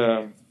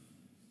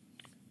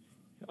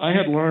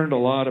had learned a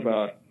lot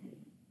about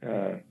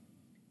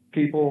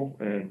people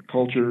and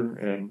culture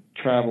and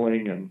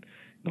traveling and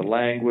the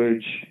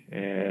language,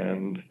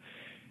 and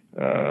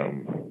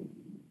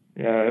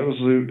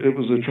it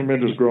was a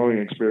tremendous growing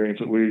experience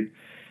that we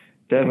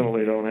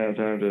definitely don't have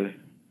time to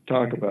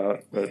talk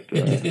about, but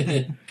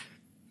it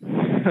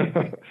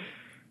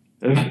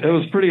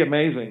was pretty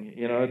amazing.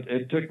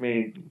 It took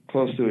me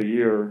close to a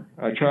year.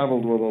 I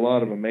traveled with a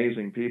lot of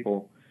amazing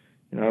people.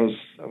 I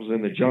was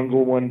in the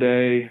jungle one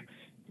day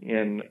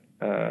in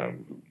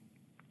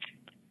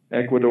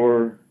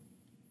Ecuador.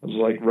 I was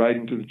like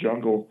riding through the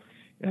jungle,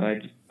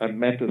 and I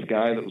met this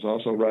guy that was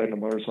also riding a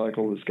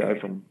motorcycle. This guy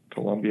from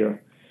Colombia.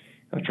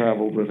 I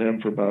traveled with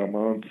him for about a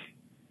month.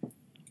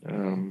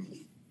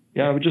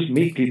 I would just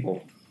meet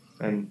people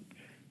and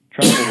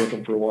travel with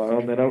them for a while,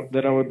 and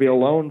then I would be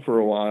alone for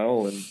a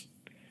while, and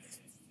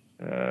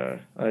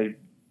I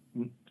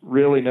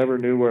really never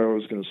knew where I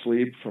was going to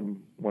sleep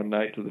from one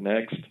night to the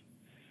next.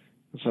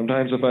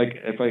 Sometimes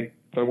if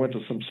I went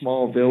to some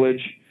small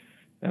village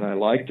and I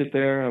liked it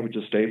there, I would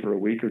just stay for a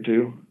week or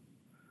two.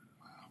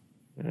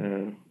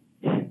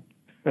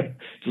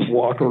 Just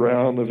walk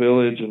around the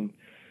village and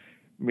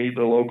meet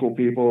the local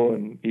people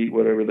and eat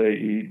whatever they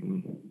eat.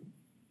 And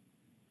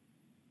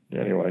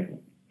anyway.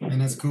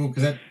 And that's cool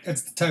because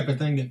that's the type of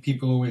thing that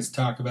people always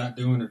talk about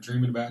doing or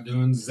dreaming about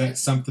doing. Is that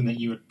something that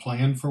you had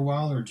planned for a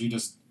while, or did you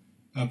just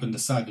up and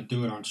decide to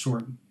do it on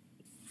short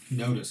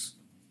notice?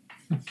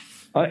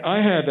 I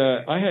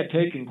had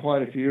taken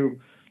quite a few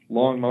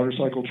long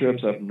motorcycle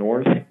trips up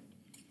north,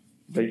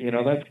 but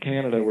that's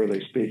Canada where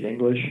they speak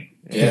English,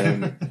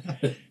 and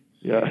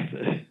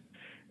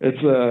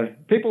it's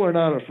people are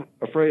not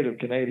afraid of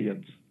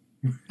Canadians.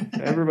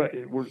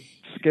 Everybody, we're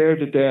scared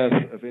to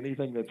death of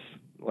anything that's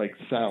like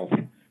south,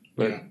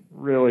 but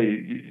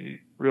really,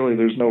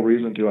 there's no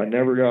reason to. I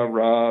never got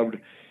robbed.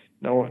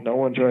 No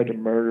one tried to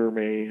murder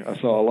me. I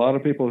saw a lot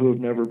of people who have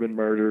never been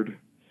murdered.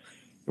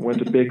 I went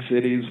to big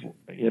cities,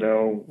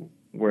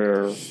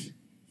 where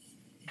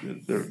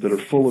that are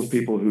full of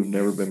people who've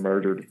never been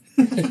murdered.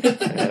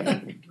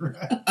 And,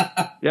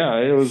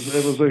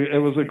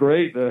 it was a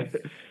great.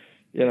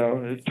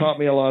 It taught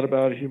me a lot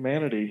about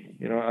humanity.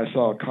 I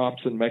saw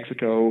cops in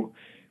Mexico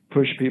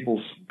push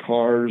people's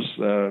cars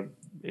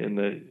in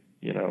the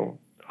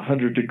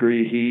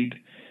 100-degree heat.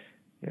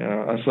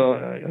 I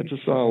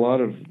just saw a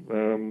lot of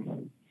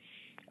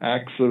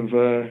acts of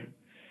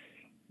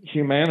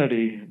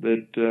humanity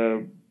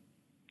that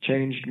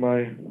changed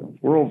my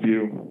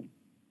worldview,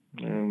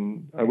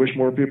 and I wish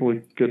more people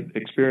could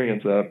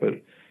experience that,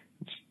 but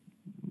it's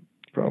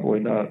probably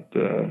not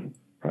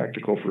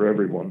practical for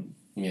everyone.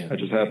 Yeah. I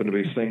just happened to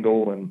be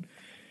single and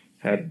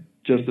had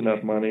just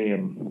enough money,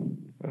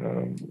 and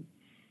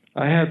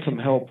I had some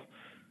help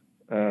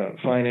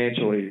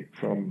financially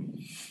from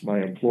my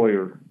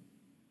employer.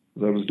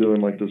 I was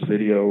doing like this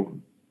video,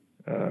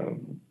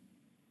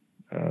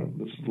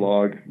 this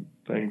vlog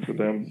thing for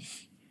them.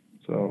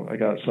 So I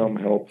got some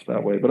help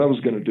that way, but I was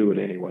going to do it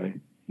anyway.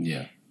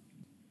 Yeah.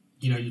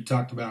 You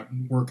talked about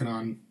working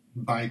on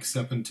bikes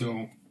up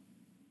until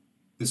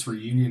this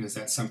reunion. Is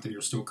that something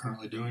you're still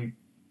currently doing?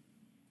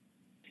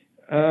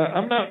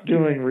 I'm not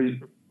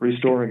doing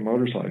restoring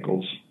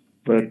motorcycles,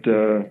 but,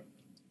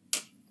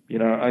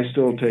 I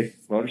still take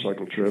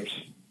motorcycle trips.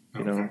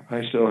 Okay.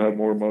 I still have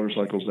more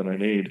motorcycles than I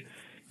need.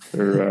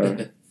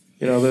 They're,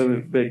 they're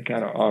the big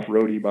kind of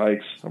off-roady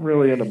bikes. I'm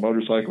really into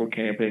motorcycle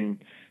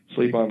camping,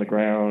 sleep on the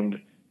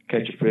ground,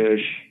 catch a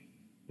fish,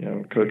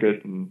 cook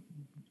it and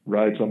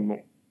ride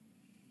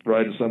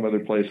to some other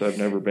place I've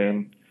never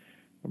been.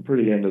 I'm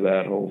pretty into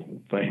that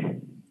whole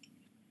thing.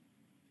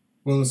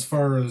 Well, as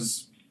far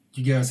as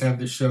you guys have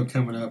this show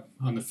coming up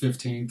on the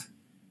 15th,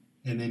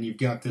 and then you've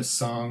got this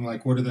song,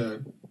 like what are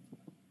the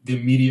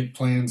immediate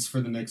plans for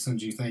the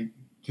Nixons, you think,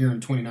 here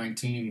in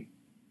 2019,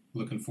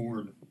 looking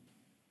forward?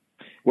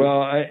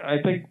 Well, I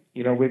think,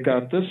 we've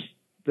got this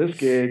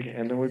gig,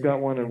 and then we've got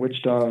one in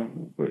Wichita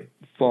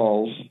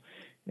Falls,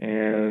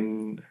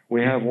 and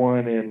we have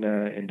one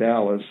in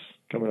Dallas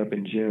coming up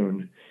in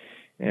June.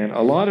 And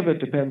a lot of it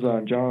depends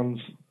on John's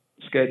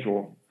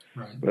schedule.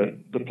 Right.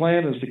 But the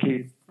plan is to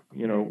keep,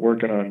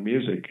 working on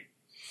music.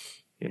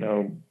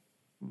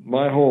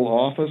 My whole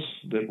office,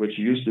 which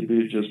used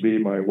to just be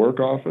my work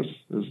office,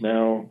 is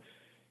now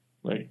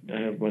like I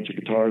have a bunch of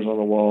guitars on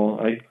the wall.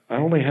 I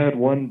only had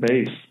one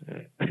bass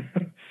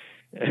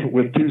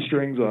with 2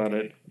 strings on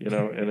it, and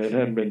it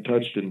hadn't been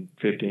touched in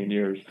 15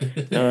 years.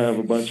 Now I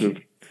have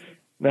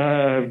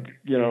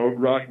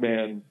rock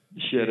band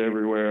shit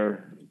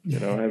everywhere.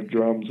 I have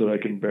drums that I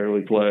can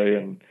barely play,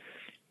 and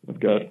I've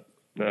got,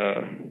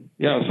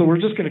 so we're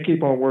just going to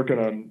keep on working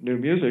on new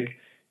music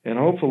and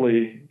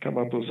hopefully come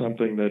up with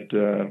something that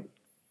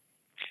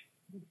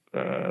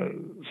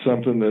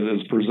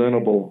is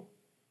presentable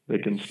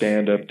that can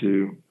stand up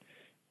to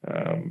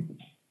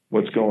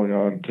what's going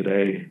on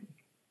today.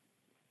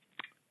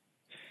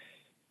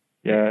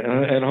 Yeah,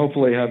 and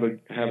hopefully have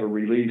a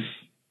release.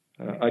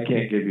 I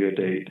can't give you a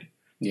date.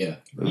 Yeah.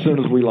 As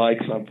soon as we like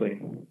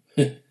something,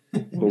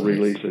 we'll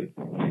release it.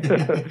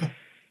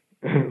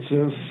 as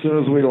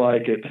soon as we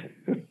like it.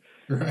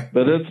 Right.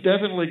 But it's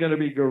definitely going to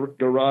be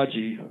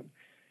garagey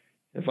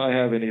if I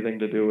have anything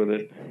to do with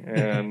it,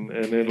 and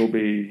it'll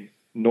be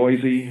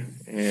noisy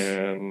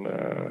and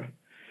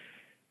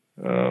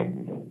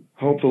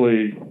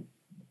hopefully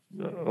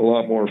a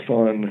lot more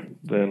fun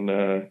than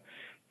I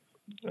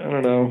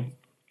don't know,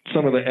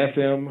 some of the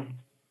FM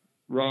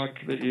rock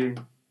that you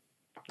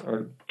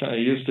are kind of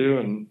used to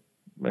and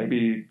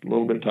maybe a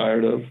little bit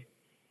tired of.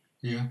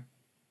 Yeah.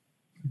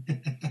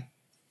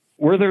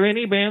 Were there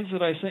any bands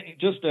that I sent you,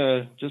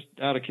 just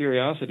out of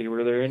curiosity,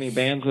 were there any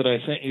bands that I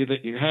sent you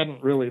that you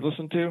hadn't really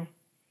listened to?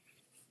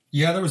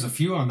 Yeah, there was a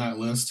few on that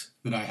list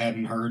that I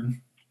hadn't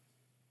heard.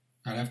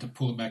 I'd have to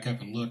pull it back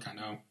up and look, I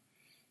know.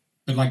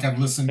 But like I've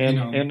listened,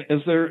 And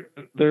is there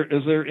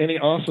any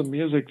awesome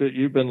music that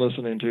you've been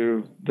listening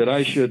to that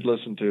I should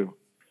listen to?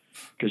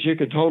 Because you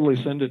could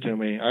totally send it to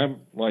me.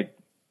 I'm like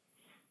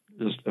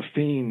just a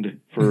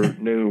fiend for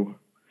new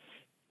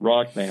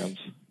rock bands,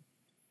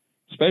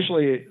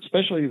 especially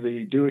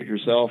the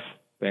do-it-yourself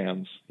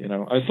bands.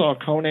 I saw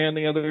Conan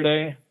the other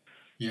day.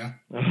 Yeah.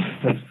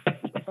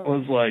 That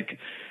was like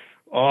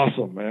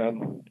awesome,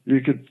 man. You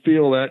could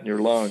feel that in your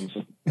lungs.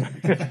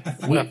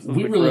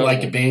 We really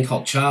like a band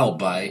called Child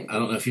Bite. I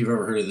don't know if you've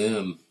ever heard of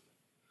them.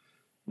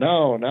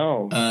 No.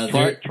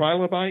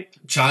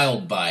 Trilobite?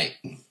 Child Bite.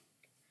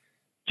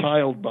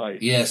 Child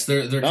Bite. Yes,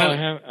 they're kind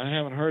of. I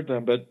haven't heard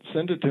them, but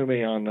send it to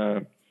me on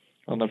the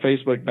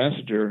Facebook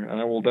Messenger, and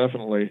I will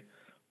definitely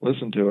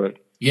listen to it.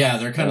 Yeah,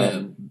 they're kind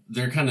of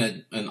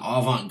an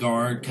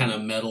avant-garde kind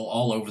of metal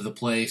all over the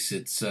place.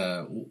 It's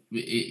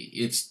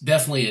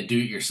definitely a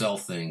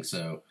do-it-yourself thing.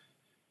 So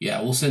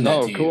yeah, we'll send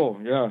that to you. Oh,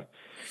 cool. Yeah.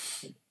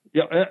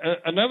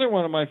 Another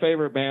one of my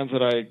favorite bands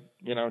that I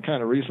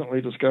kind of recently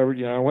discovered.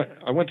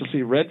 I went to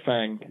see Red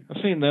Fang.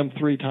 I've seen them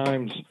 3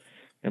 times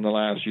in the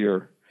last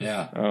year.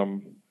 Yeah.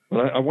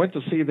 But I went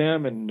to see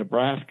them in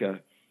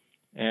Nebraska,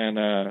 and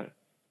I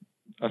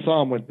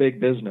saw them with Big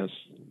Business.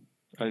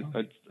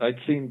 I'd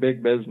seen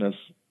Big Business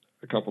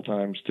a couple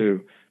times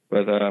too,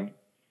 but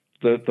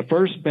the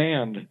first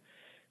band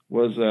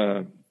was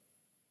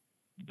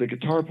the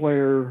guitar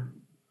player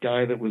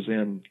guy that was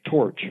in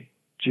Torch. Did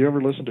you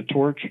ever listen to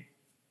Torch?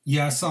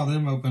 Yeah, I saw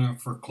them open up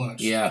for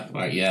Clutch. Yeah,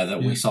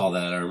 we saw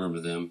that. I remember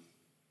them.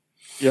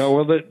 Yeah,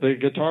 well, the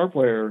guitar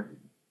player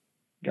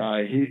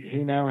guy,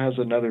 he now has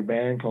another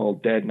band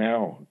called Dead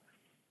Now,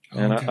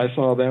 and okay. I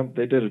saw them.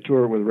 They did a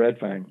tour with Red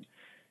Fang.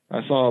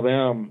 I saw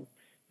them,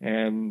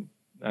 and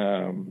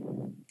I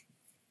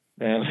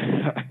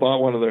bought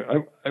one of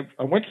their.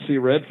 I went to see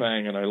Red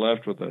Fang, and I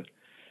left with a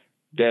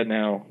Dead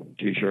Now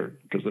T-shirt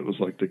because it was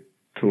like the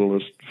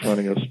coolest,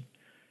 funniest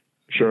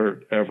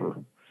shirt ever.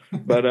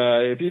 But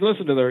if you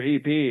listen to their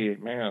EP,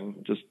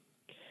 man, just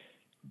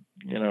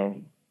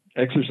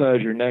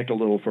exercise your neck a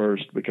little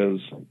first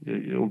because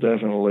you'll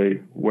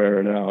definitely wear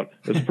it out.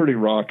 It's pretty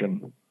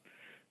rocking.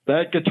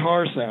 That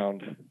guitar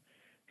sound.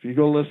 If you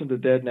go listen to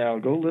Dead Now,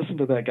 go listen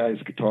to that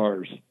guy's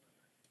guitars.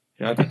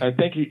 Yeah, I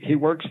think he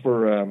works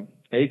for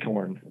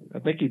Acorn. I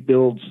think he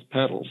builds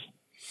pedals.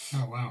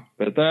 Oh, wow.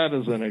 But that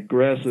is an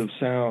aggressive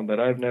sound that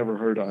I've never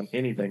heard on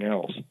anything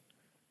else.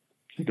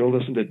 If you go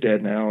listen to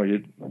Dead Now,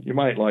 you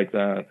might like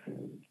that.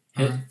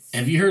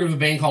 Have you heard of a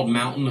band called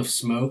Mountain of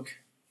Smoke?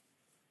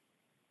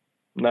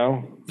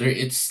 No.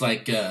 It's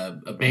like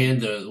a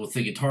band with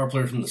the guitar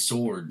player from The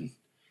Sword.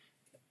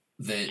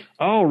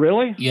 Oh,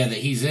 really? Yeah, that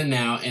he's in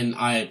now, and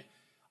I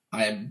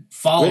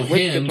follow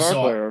him,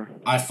 so player?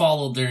 I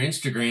followed their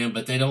Instagram,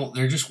 but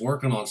they're just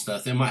working on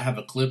stuff. They might have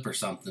a clip or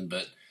something,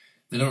 but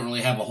they don't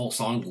really have a whole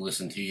song to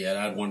listen to yet.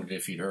 I wondered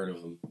if you'd heard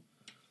of them.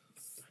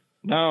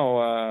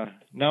 No,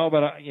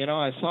 but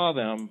I saw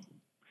them,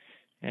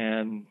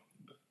 and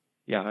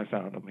yeah, I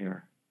found them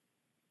here.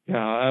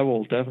 Yeah, I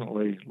will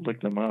definitely look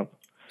them up.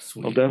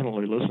 Sweet. I'll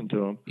definitely listen to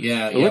them.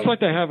 Yeah, it looks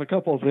like they have a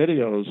couple of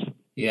videos.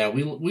 Yeah,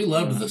 we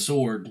loved The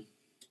Sword.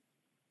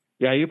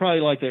 Yeah, you probably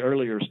like the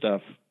earlier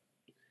stuff.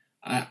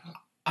 I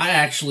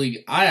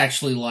actually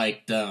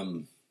liked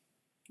the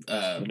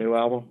new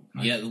album.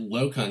 Yeah,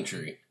 Low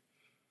Country.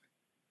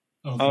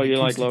 Oh, you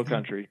like Low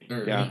Country?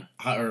 Yeah,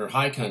 or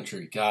High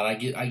Country. God, I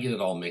get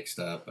it all mixed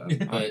up.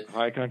 But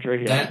High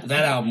Country. Yeah.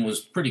 That album was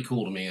pretty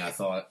cool to me. I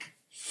thought.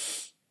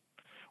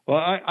 Well,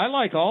 I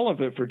like all of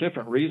it for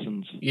different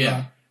reasons.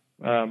 Yeah.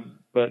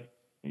 But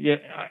yeah,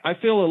 I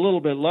feel a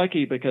little bit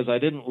lucky because I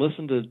didn't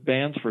listen to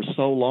bands for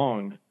so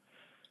long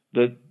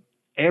that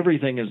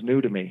everything is new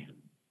to me.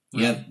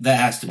 Yeah, that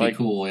has to be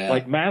cool. Yeah,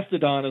 like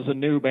Mastodon is a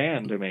new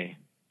band to me.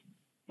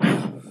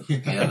 Yeah,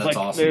 that's like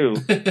awesome. new.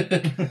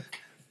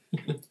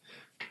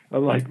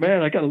 I'm like,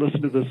 man, I got to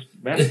listen to this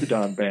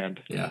Mastodon band.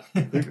 Yeah.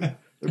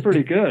 They're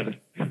pretty good.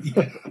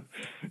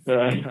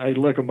 I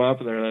look them up,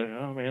 and they're like,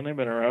 oh, man, they've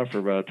been around for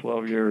about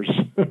 12 years.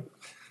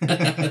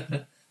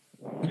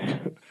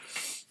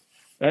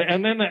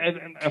 And then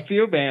a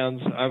few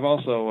bands I've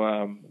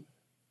also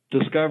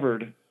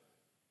discovered,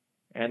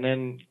 and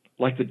then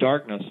like the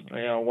Darkness.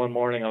 One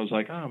morning I was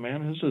like, oh,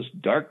 man, who's this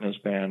Darkness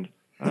band?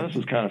 Oh, this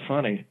is kind of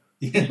funny.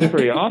 This is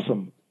pretty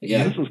awesome.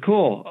 Yeah. This is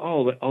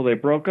cool. Oh, they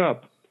broke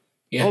up.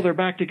 Yeah. Oh, they're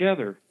back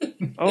together.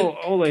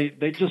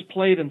 They just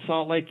played in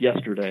Salt Lake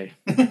yesterday.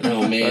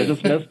 Oh, man. I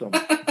just missed them.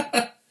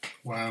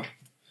 Wow.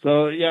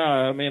 So, yeah,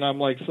 I mean, I'm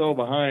like so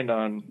behind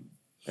on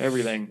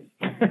everything.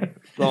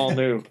 It's all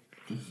new.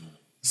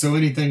 So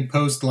anything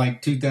post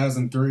like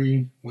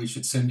 2003, we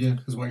should send you,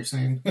 is what you're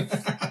saying?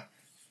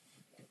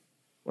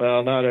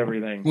 Well, not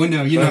everything. Well,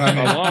 no, you know what I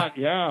mean. A lot,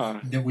 yeah.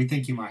 That we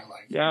think you might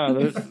like. Yeah,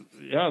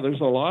 there's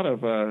a lot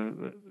of,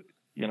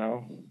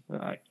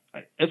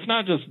 it's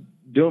not just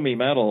doomy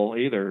metal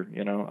either,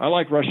 I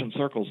like Russian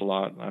Circles a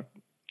lot. I've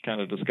kind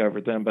of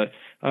discovered them, but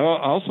I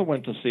also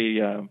went to see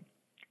The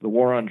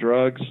War on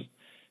Drugs,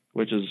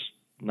 which is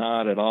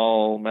not at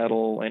all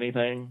metal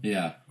anything.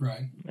 Yeah.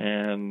 Right.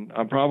 And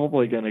I'm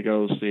probably going to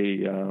go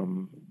see,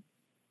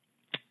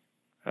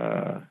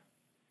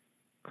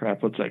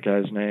 what's that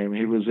guy's name?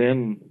 He was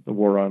in The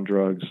War on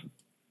Drugs.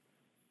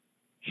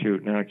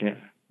 Shoot, now I can't.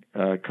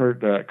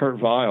 Kurt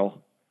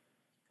Vile.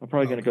 I'm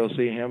probably going to go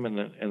see him in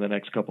the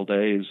next couple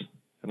days,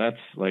 and that's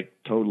like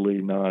totally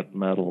not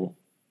metal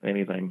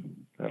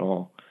anything at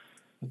all.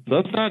 So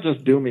it's not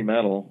just doomy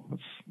metal;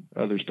 it's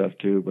other stuff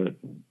too. But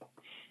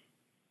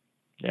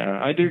yeah,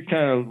 I do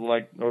kind of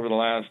like over the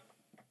last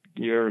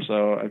year or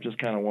so, I've just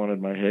kind of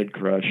wanted my head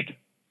crushed.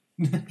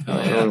 I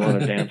don't really want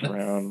to dance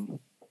around.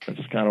 I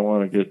just kind of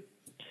want to get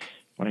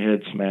my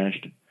head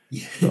smashed.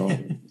 So.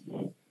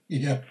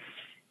 Yeah.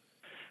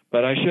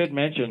 But I should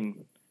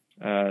mention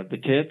the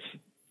Tits.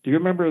 Do you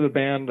remember the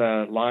band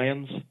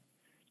Lions?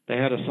 They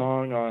had a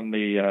song on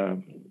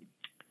the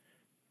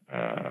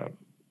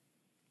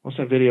what's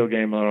that video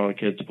game that all the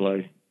kids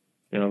play?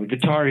 The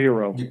Guitar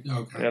Hero.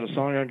 Okay. They had a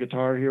song on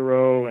Guitar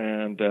Hero,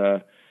 and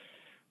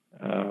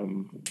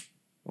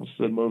what's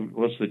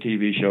the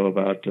TV show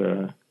about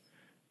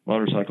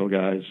motorcycle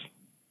guys?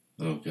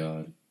 Oh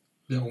God.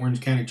 The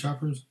Orange County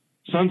Choppers?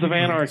 Sons of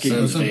Anarchy.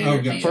 Sons of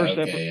Anarchy.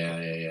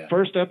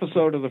 First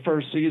episode of the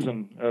first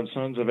season of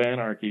Sons of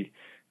Anarchy.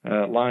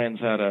 Lions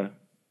had a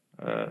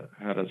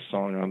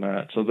song on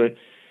that. So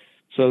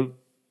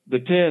the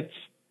Tits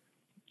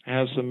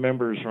has some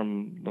members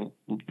from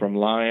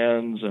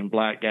Lions and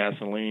Black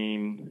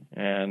Gasoline,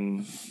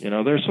 and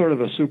they're sort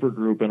of a super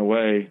group in a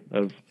way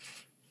of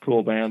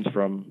cool bands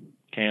from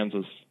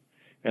Kansas.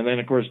 And then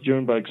of course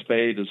Junebug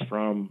Spade is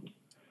from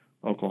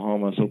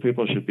Oklahoma, so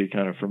people should be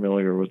kind of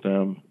familiar with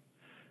them.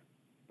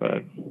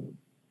 But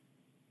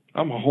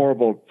I'm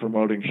horrible at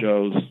promoting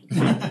shows.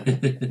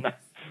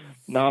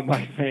 Not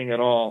my thing at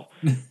all.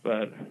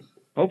 But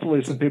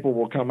hopefully some people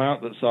will come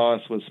out that saw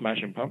us with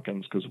Smashing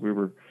Pumpkins, because we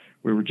were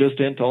just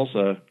in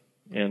Tulsa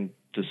in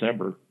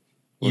December.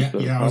 Yeah,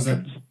 I was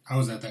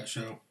at that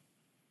show.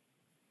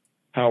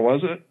 How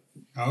was it?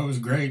 Oh, it was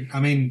great. I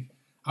mean,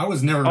 I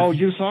was never. Oh,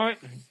 you saw it?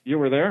 You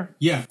were there?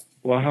 Yeah.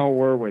 Well, how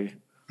were we?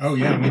 Oh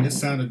yeah, I mean, it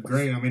sounded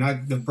great. I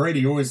mean, the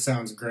Brady always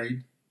sounds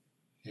great.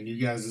 And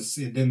you guys,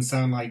 it didn't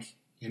sound like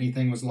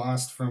anything was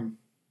lost from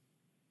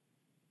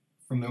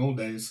the old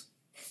days.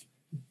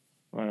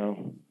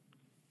 Well,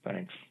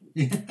 thanks.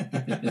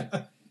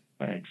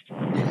 Thanks.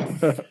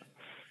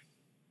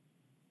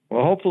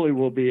 Well, hopefully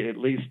we'll be at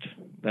least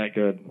that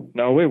good.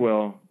 No, we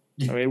will.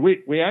 I mean,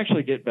 we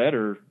actually get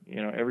better,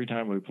 every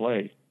time we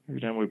play.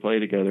 Every time we play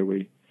together,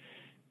 we're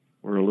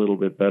a little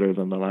bit better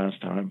than the last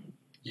time.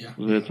 Yeah.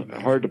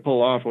 It's hard to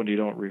pull off when you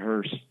don't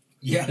rehearse.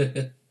 Yeah.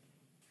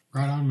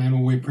 Right on, man.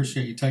 Well, we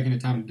appreciate you taking the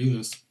time to do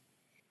this.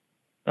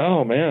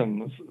 Oh, man,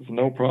 this is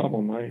no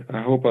problem.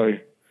 I hope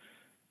I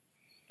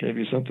gave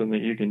you something that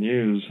you can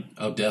use.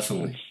 Oh,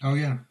 definitely. Oh,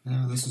 yeah.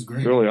 Yeah, this is great.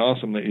 It's really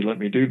awesome that you let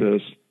me do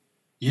this.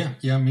 Yeah.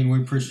 I mean,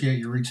 we appreciate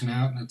you reaching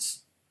out, and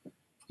it's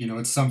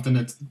something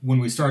that when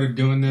we started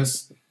doing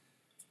this,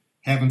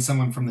 having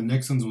someone from the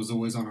Nixons was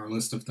always on our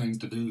list of things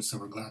to do, so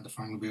we're glad to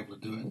finally be able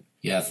to do it.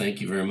 Yeah,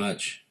 thank you very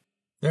much.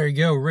 There you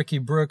go, Ricky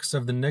Brooks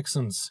of the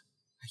Nixons.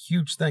 A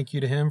huge thank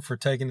you to him for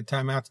taking the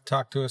time out to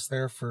talk to us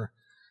there for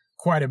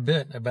quite a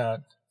bit about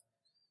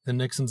the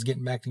Nixons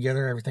getting back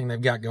together, everything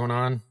they've got going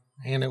on.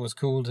 And it was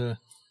cool to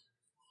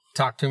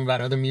talk to him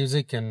about other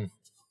music and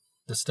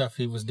the stuff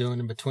he was doing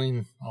in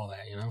between all that,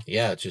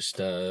 Yeah, just,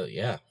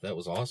 that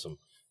was awesome.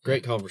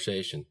 Great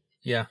conversation.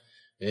 Yeah.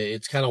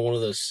 It's kind of one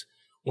of those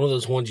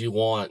ones you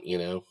want,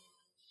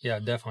 Yeah,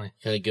 definitely.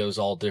 Kind of goes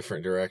all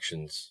different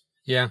directions.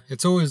 Yeah,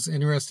 it's always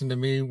interesting to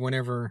me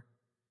whenever,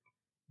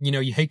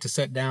 you hate to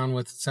sit down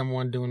with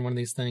someone doing one of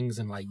these things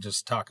and like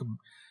just talk,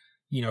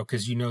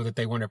 because that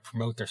they want to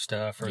promote their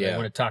stuff or they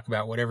want to talk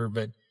about whatever,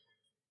 but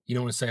you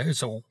don't want to say, hey,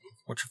 so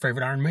what's your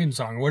favorite Iron Maiden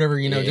song or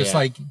whatever, just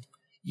like,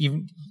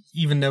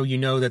 even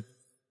though that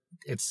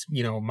it's,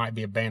 might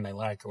be a band they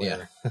like or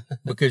whatever.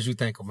 Because you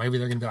think, well, maybe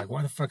they're going to be like,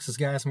 why the fuck's this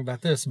guy asking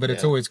about this? But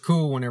it's always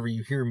cool whenever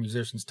you hear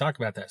musicians talk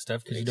about that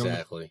stuff because you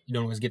don't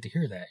always get to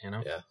hear that,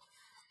 Yeah.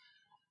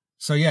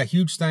 So, yeah,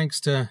 huge thanks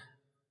to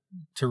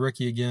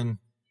Ricky again.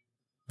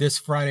 This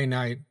Friday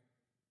night,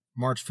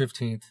 March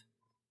 15th,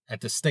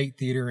 at the State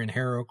Theater in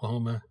Harrow,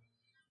 Oklahoma,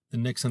 the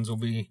Nixons will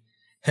be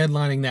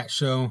headlining that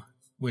show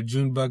with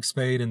Junebug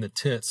Spade and the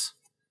Tits.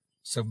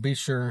 So be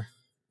sure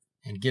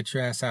and get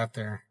your ass out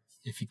there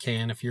if you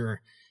can. If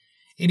you're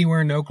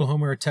anywhere in the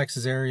Oklahoma or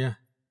Texas area,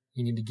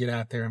 you need to get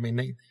out there. I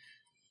mean,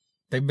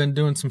 they've been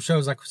doing some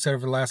shows, like we said,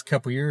 over the last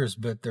couple of years,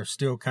 but they're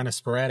still kind of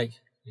sporadic,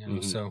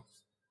 So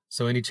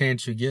any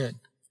chance you get,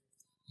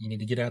 you need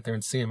to get out there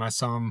and see them. I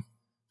saw them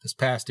this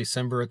past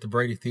December at the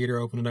Brady Theater,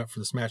 opening up for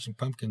the Smashing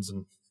Pumpkins,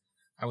 and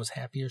I was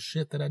happy as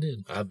shit that I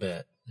did. I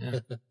bet. Yeah.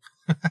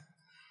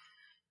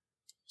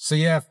 So,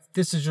 yeah, if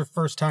this is your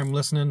first time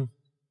listening,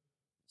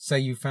 say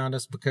you found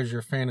us because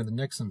you're a fan of the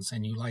Nixons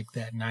and you like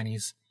that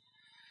 90s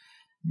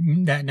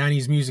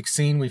music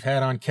scene. We've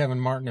had on Kevin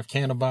Martin of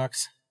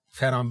Candlebox. We've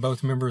had on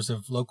both members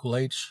of Local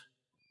H.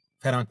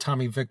 We've had on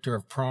Tommy Victor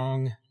of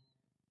Prong.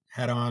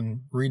 Had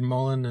on Reed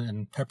Mullen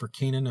and Pepper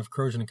Keenan of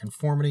Corrosion and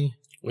Conformity.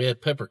 We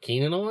had Pepper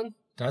Keenan on?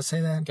 Did I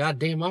say that? God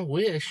damn, I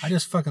wish. I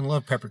just fucking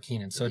love Pepper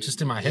Keenan, so it's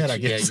just in my head, I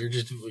guess. Yeah,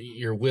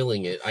 you're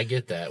willing it. I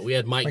get that. We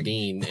had Mike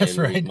Dean and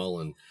Reed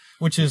Mullen.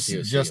 Which is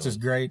just as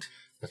great.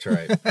 That's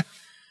right.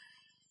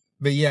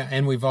 But yeah,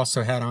 and we've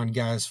also had on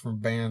guys from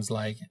bands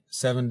like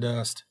Seven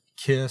Dust,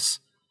 Kiss,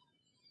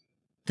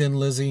 Thin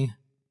Lizzy.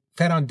 We've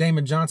had on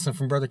Damon Johnson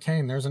from Brother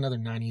Kane. There's another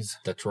 90s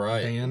That's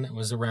right. band that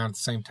was around the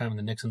same time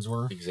the Nixons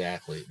were.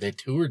 Exactly. They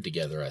toured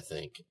together, I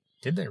think.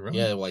 Did they really?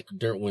 Yeah, like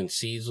when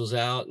Seeds was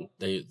out,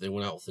 they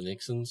went out with the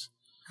Nixons.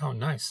 Oh,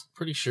 nice.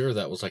 Pretty sure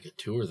that was like a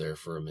tour there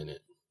for a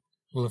minute.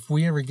 Well, if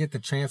we ever get the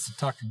chance to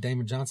talk to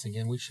Damon Johnson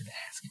again, we should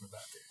ask him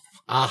about that.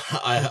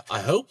 I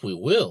hope we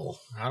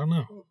will. I don't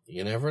know.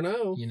 You never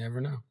know. You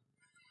never know.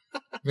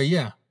 But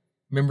yeah,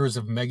 members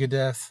of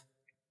Megadeth,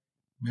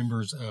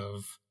 members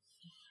of,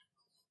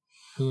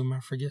 who am I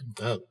forgetting?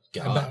 Oh,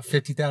 God. About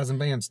 50,000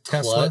 bands.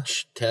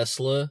 Clutch,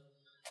 Tesla,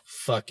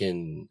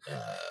 fucking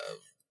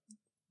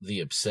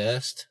The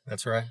Obsessed.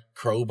 That's right.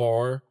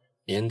 Crowbar,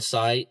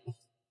 Insight.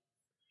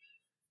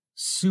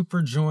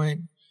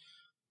 Superjoint,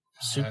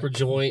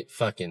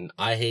 fucking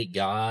I Hate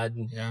God.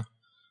 Yeah.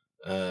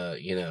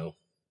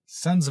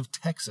 Sons of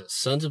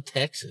Texas.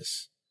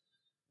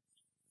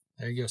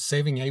 There you go.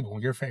 Saving Abel,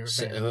 your favorite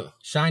band.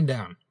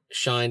 Shinedown,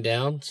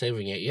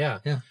 Saving It. Yeah.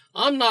 Yeah.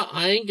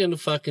 I ain't gonna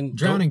fucking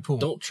Drowning Pool.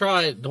 Don't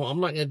try it. I'm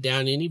not gonna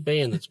down any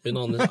band that's been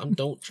on this.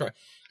 Don't try.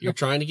 You're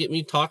trying to get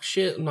me to talk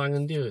shit. I'm not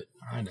gonna do it.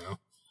 I know.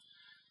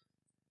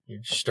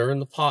 You're stirring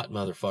the pot,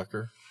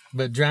 motherfucker.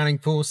 But Drowning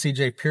Pool,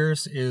 CJ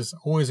Pierce is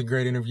always a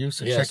great interview.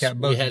 So check out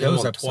both of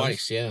those episodes.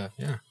 Twice, yeah.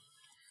 Yeah.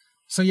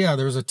 So yeah,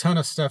 there's a ton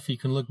of stuff you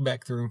can look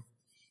back through.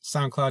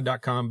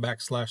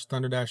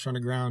 SoundCloud.com/Thunder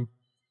Underground.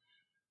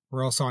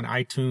 We're also on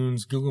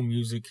iTunes, Google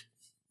Music,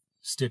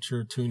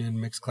 Stitcher, TuneIn,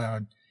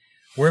 Mixcloud.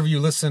 Wherever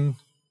you listen,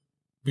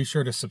 be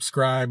sure to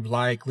subscribe,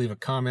 leave a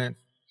comment.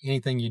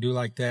 Anything you do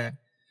like that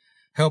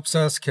helps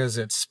us because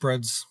it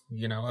spreads,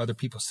 other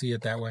people see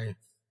it that way.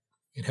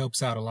 It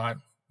helps out a lot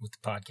with the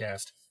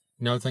podcast.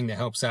 Another thing that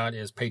helps out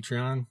is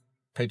Patreon,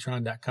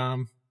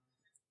 patreon.com.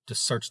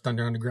 Just search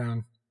Thunder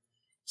Underground.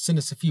 Send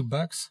us a few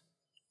bucks.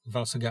 We've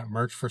also got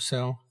merch for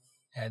sale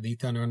at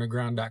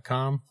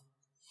thethunderunderground.com.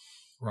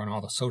 We're on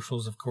all the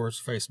socials, of course,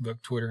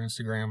 Facebook, Twitter,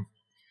 Instagram.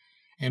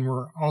 And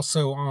we're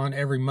also on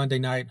every Monday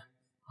night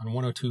on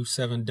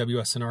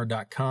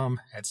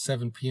 1027WSNR.com at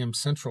 7 p.m.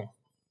 Central.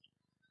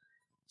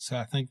 So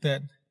I think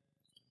that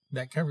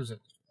covers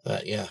it.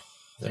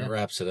 That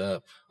wraps it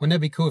up. Wouldn't that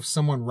be cool if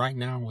someone right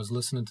now was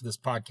listening to this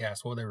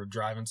podcast while they were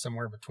driving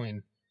somewhere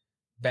between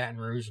Baton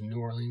Rouge and New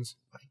Orleans?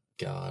 My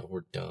God,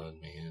 we're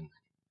done, man.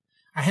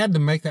 I had to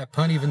make that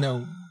pun even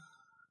though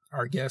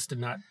our guest did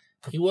not.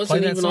 He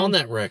wasn't even on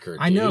that record.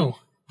 I know,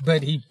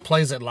 but he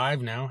plays it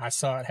live now. I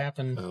saw it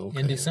happen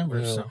in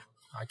December, so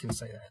I can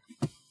say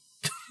that.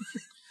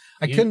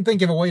 I couldn't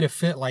think of a way to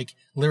fit like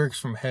lyrics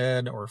from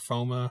Head or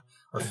Foma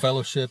or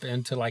Fellowship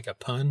into like a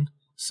pun,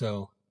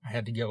 so I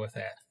had to go with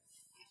that.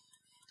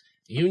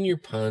 You and your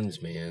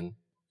puns, man.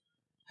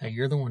 Hey,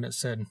 you're the one that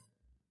said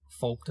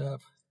folked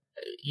up.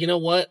 You know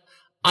what?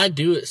 I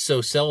do it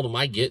so seldom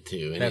I get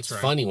to, and That's it's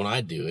right. funny when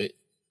I do it.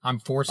 I'm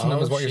forcing them,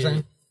 is what you're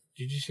saying?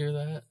 Did you just hear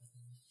that?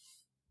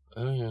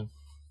 Oh, yeah.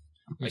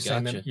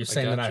 You're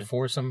saying that I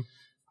force them?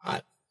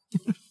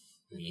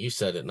 You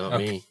said it, not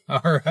me. All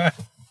right.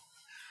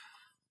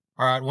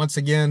 All right. Once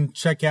again,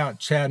 check out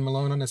Chad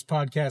Malone on this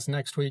podcast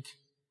next week.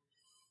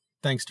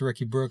 Thanks to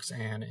Ricky Brooks,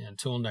 and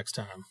until next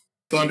time.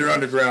 Thunder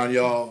Underground,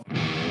 y'all.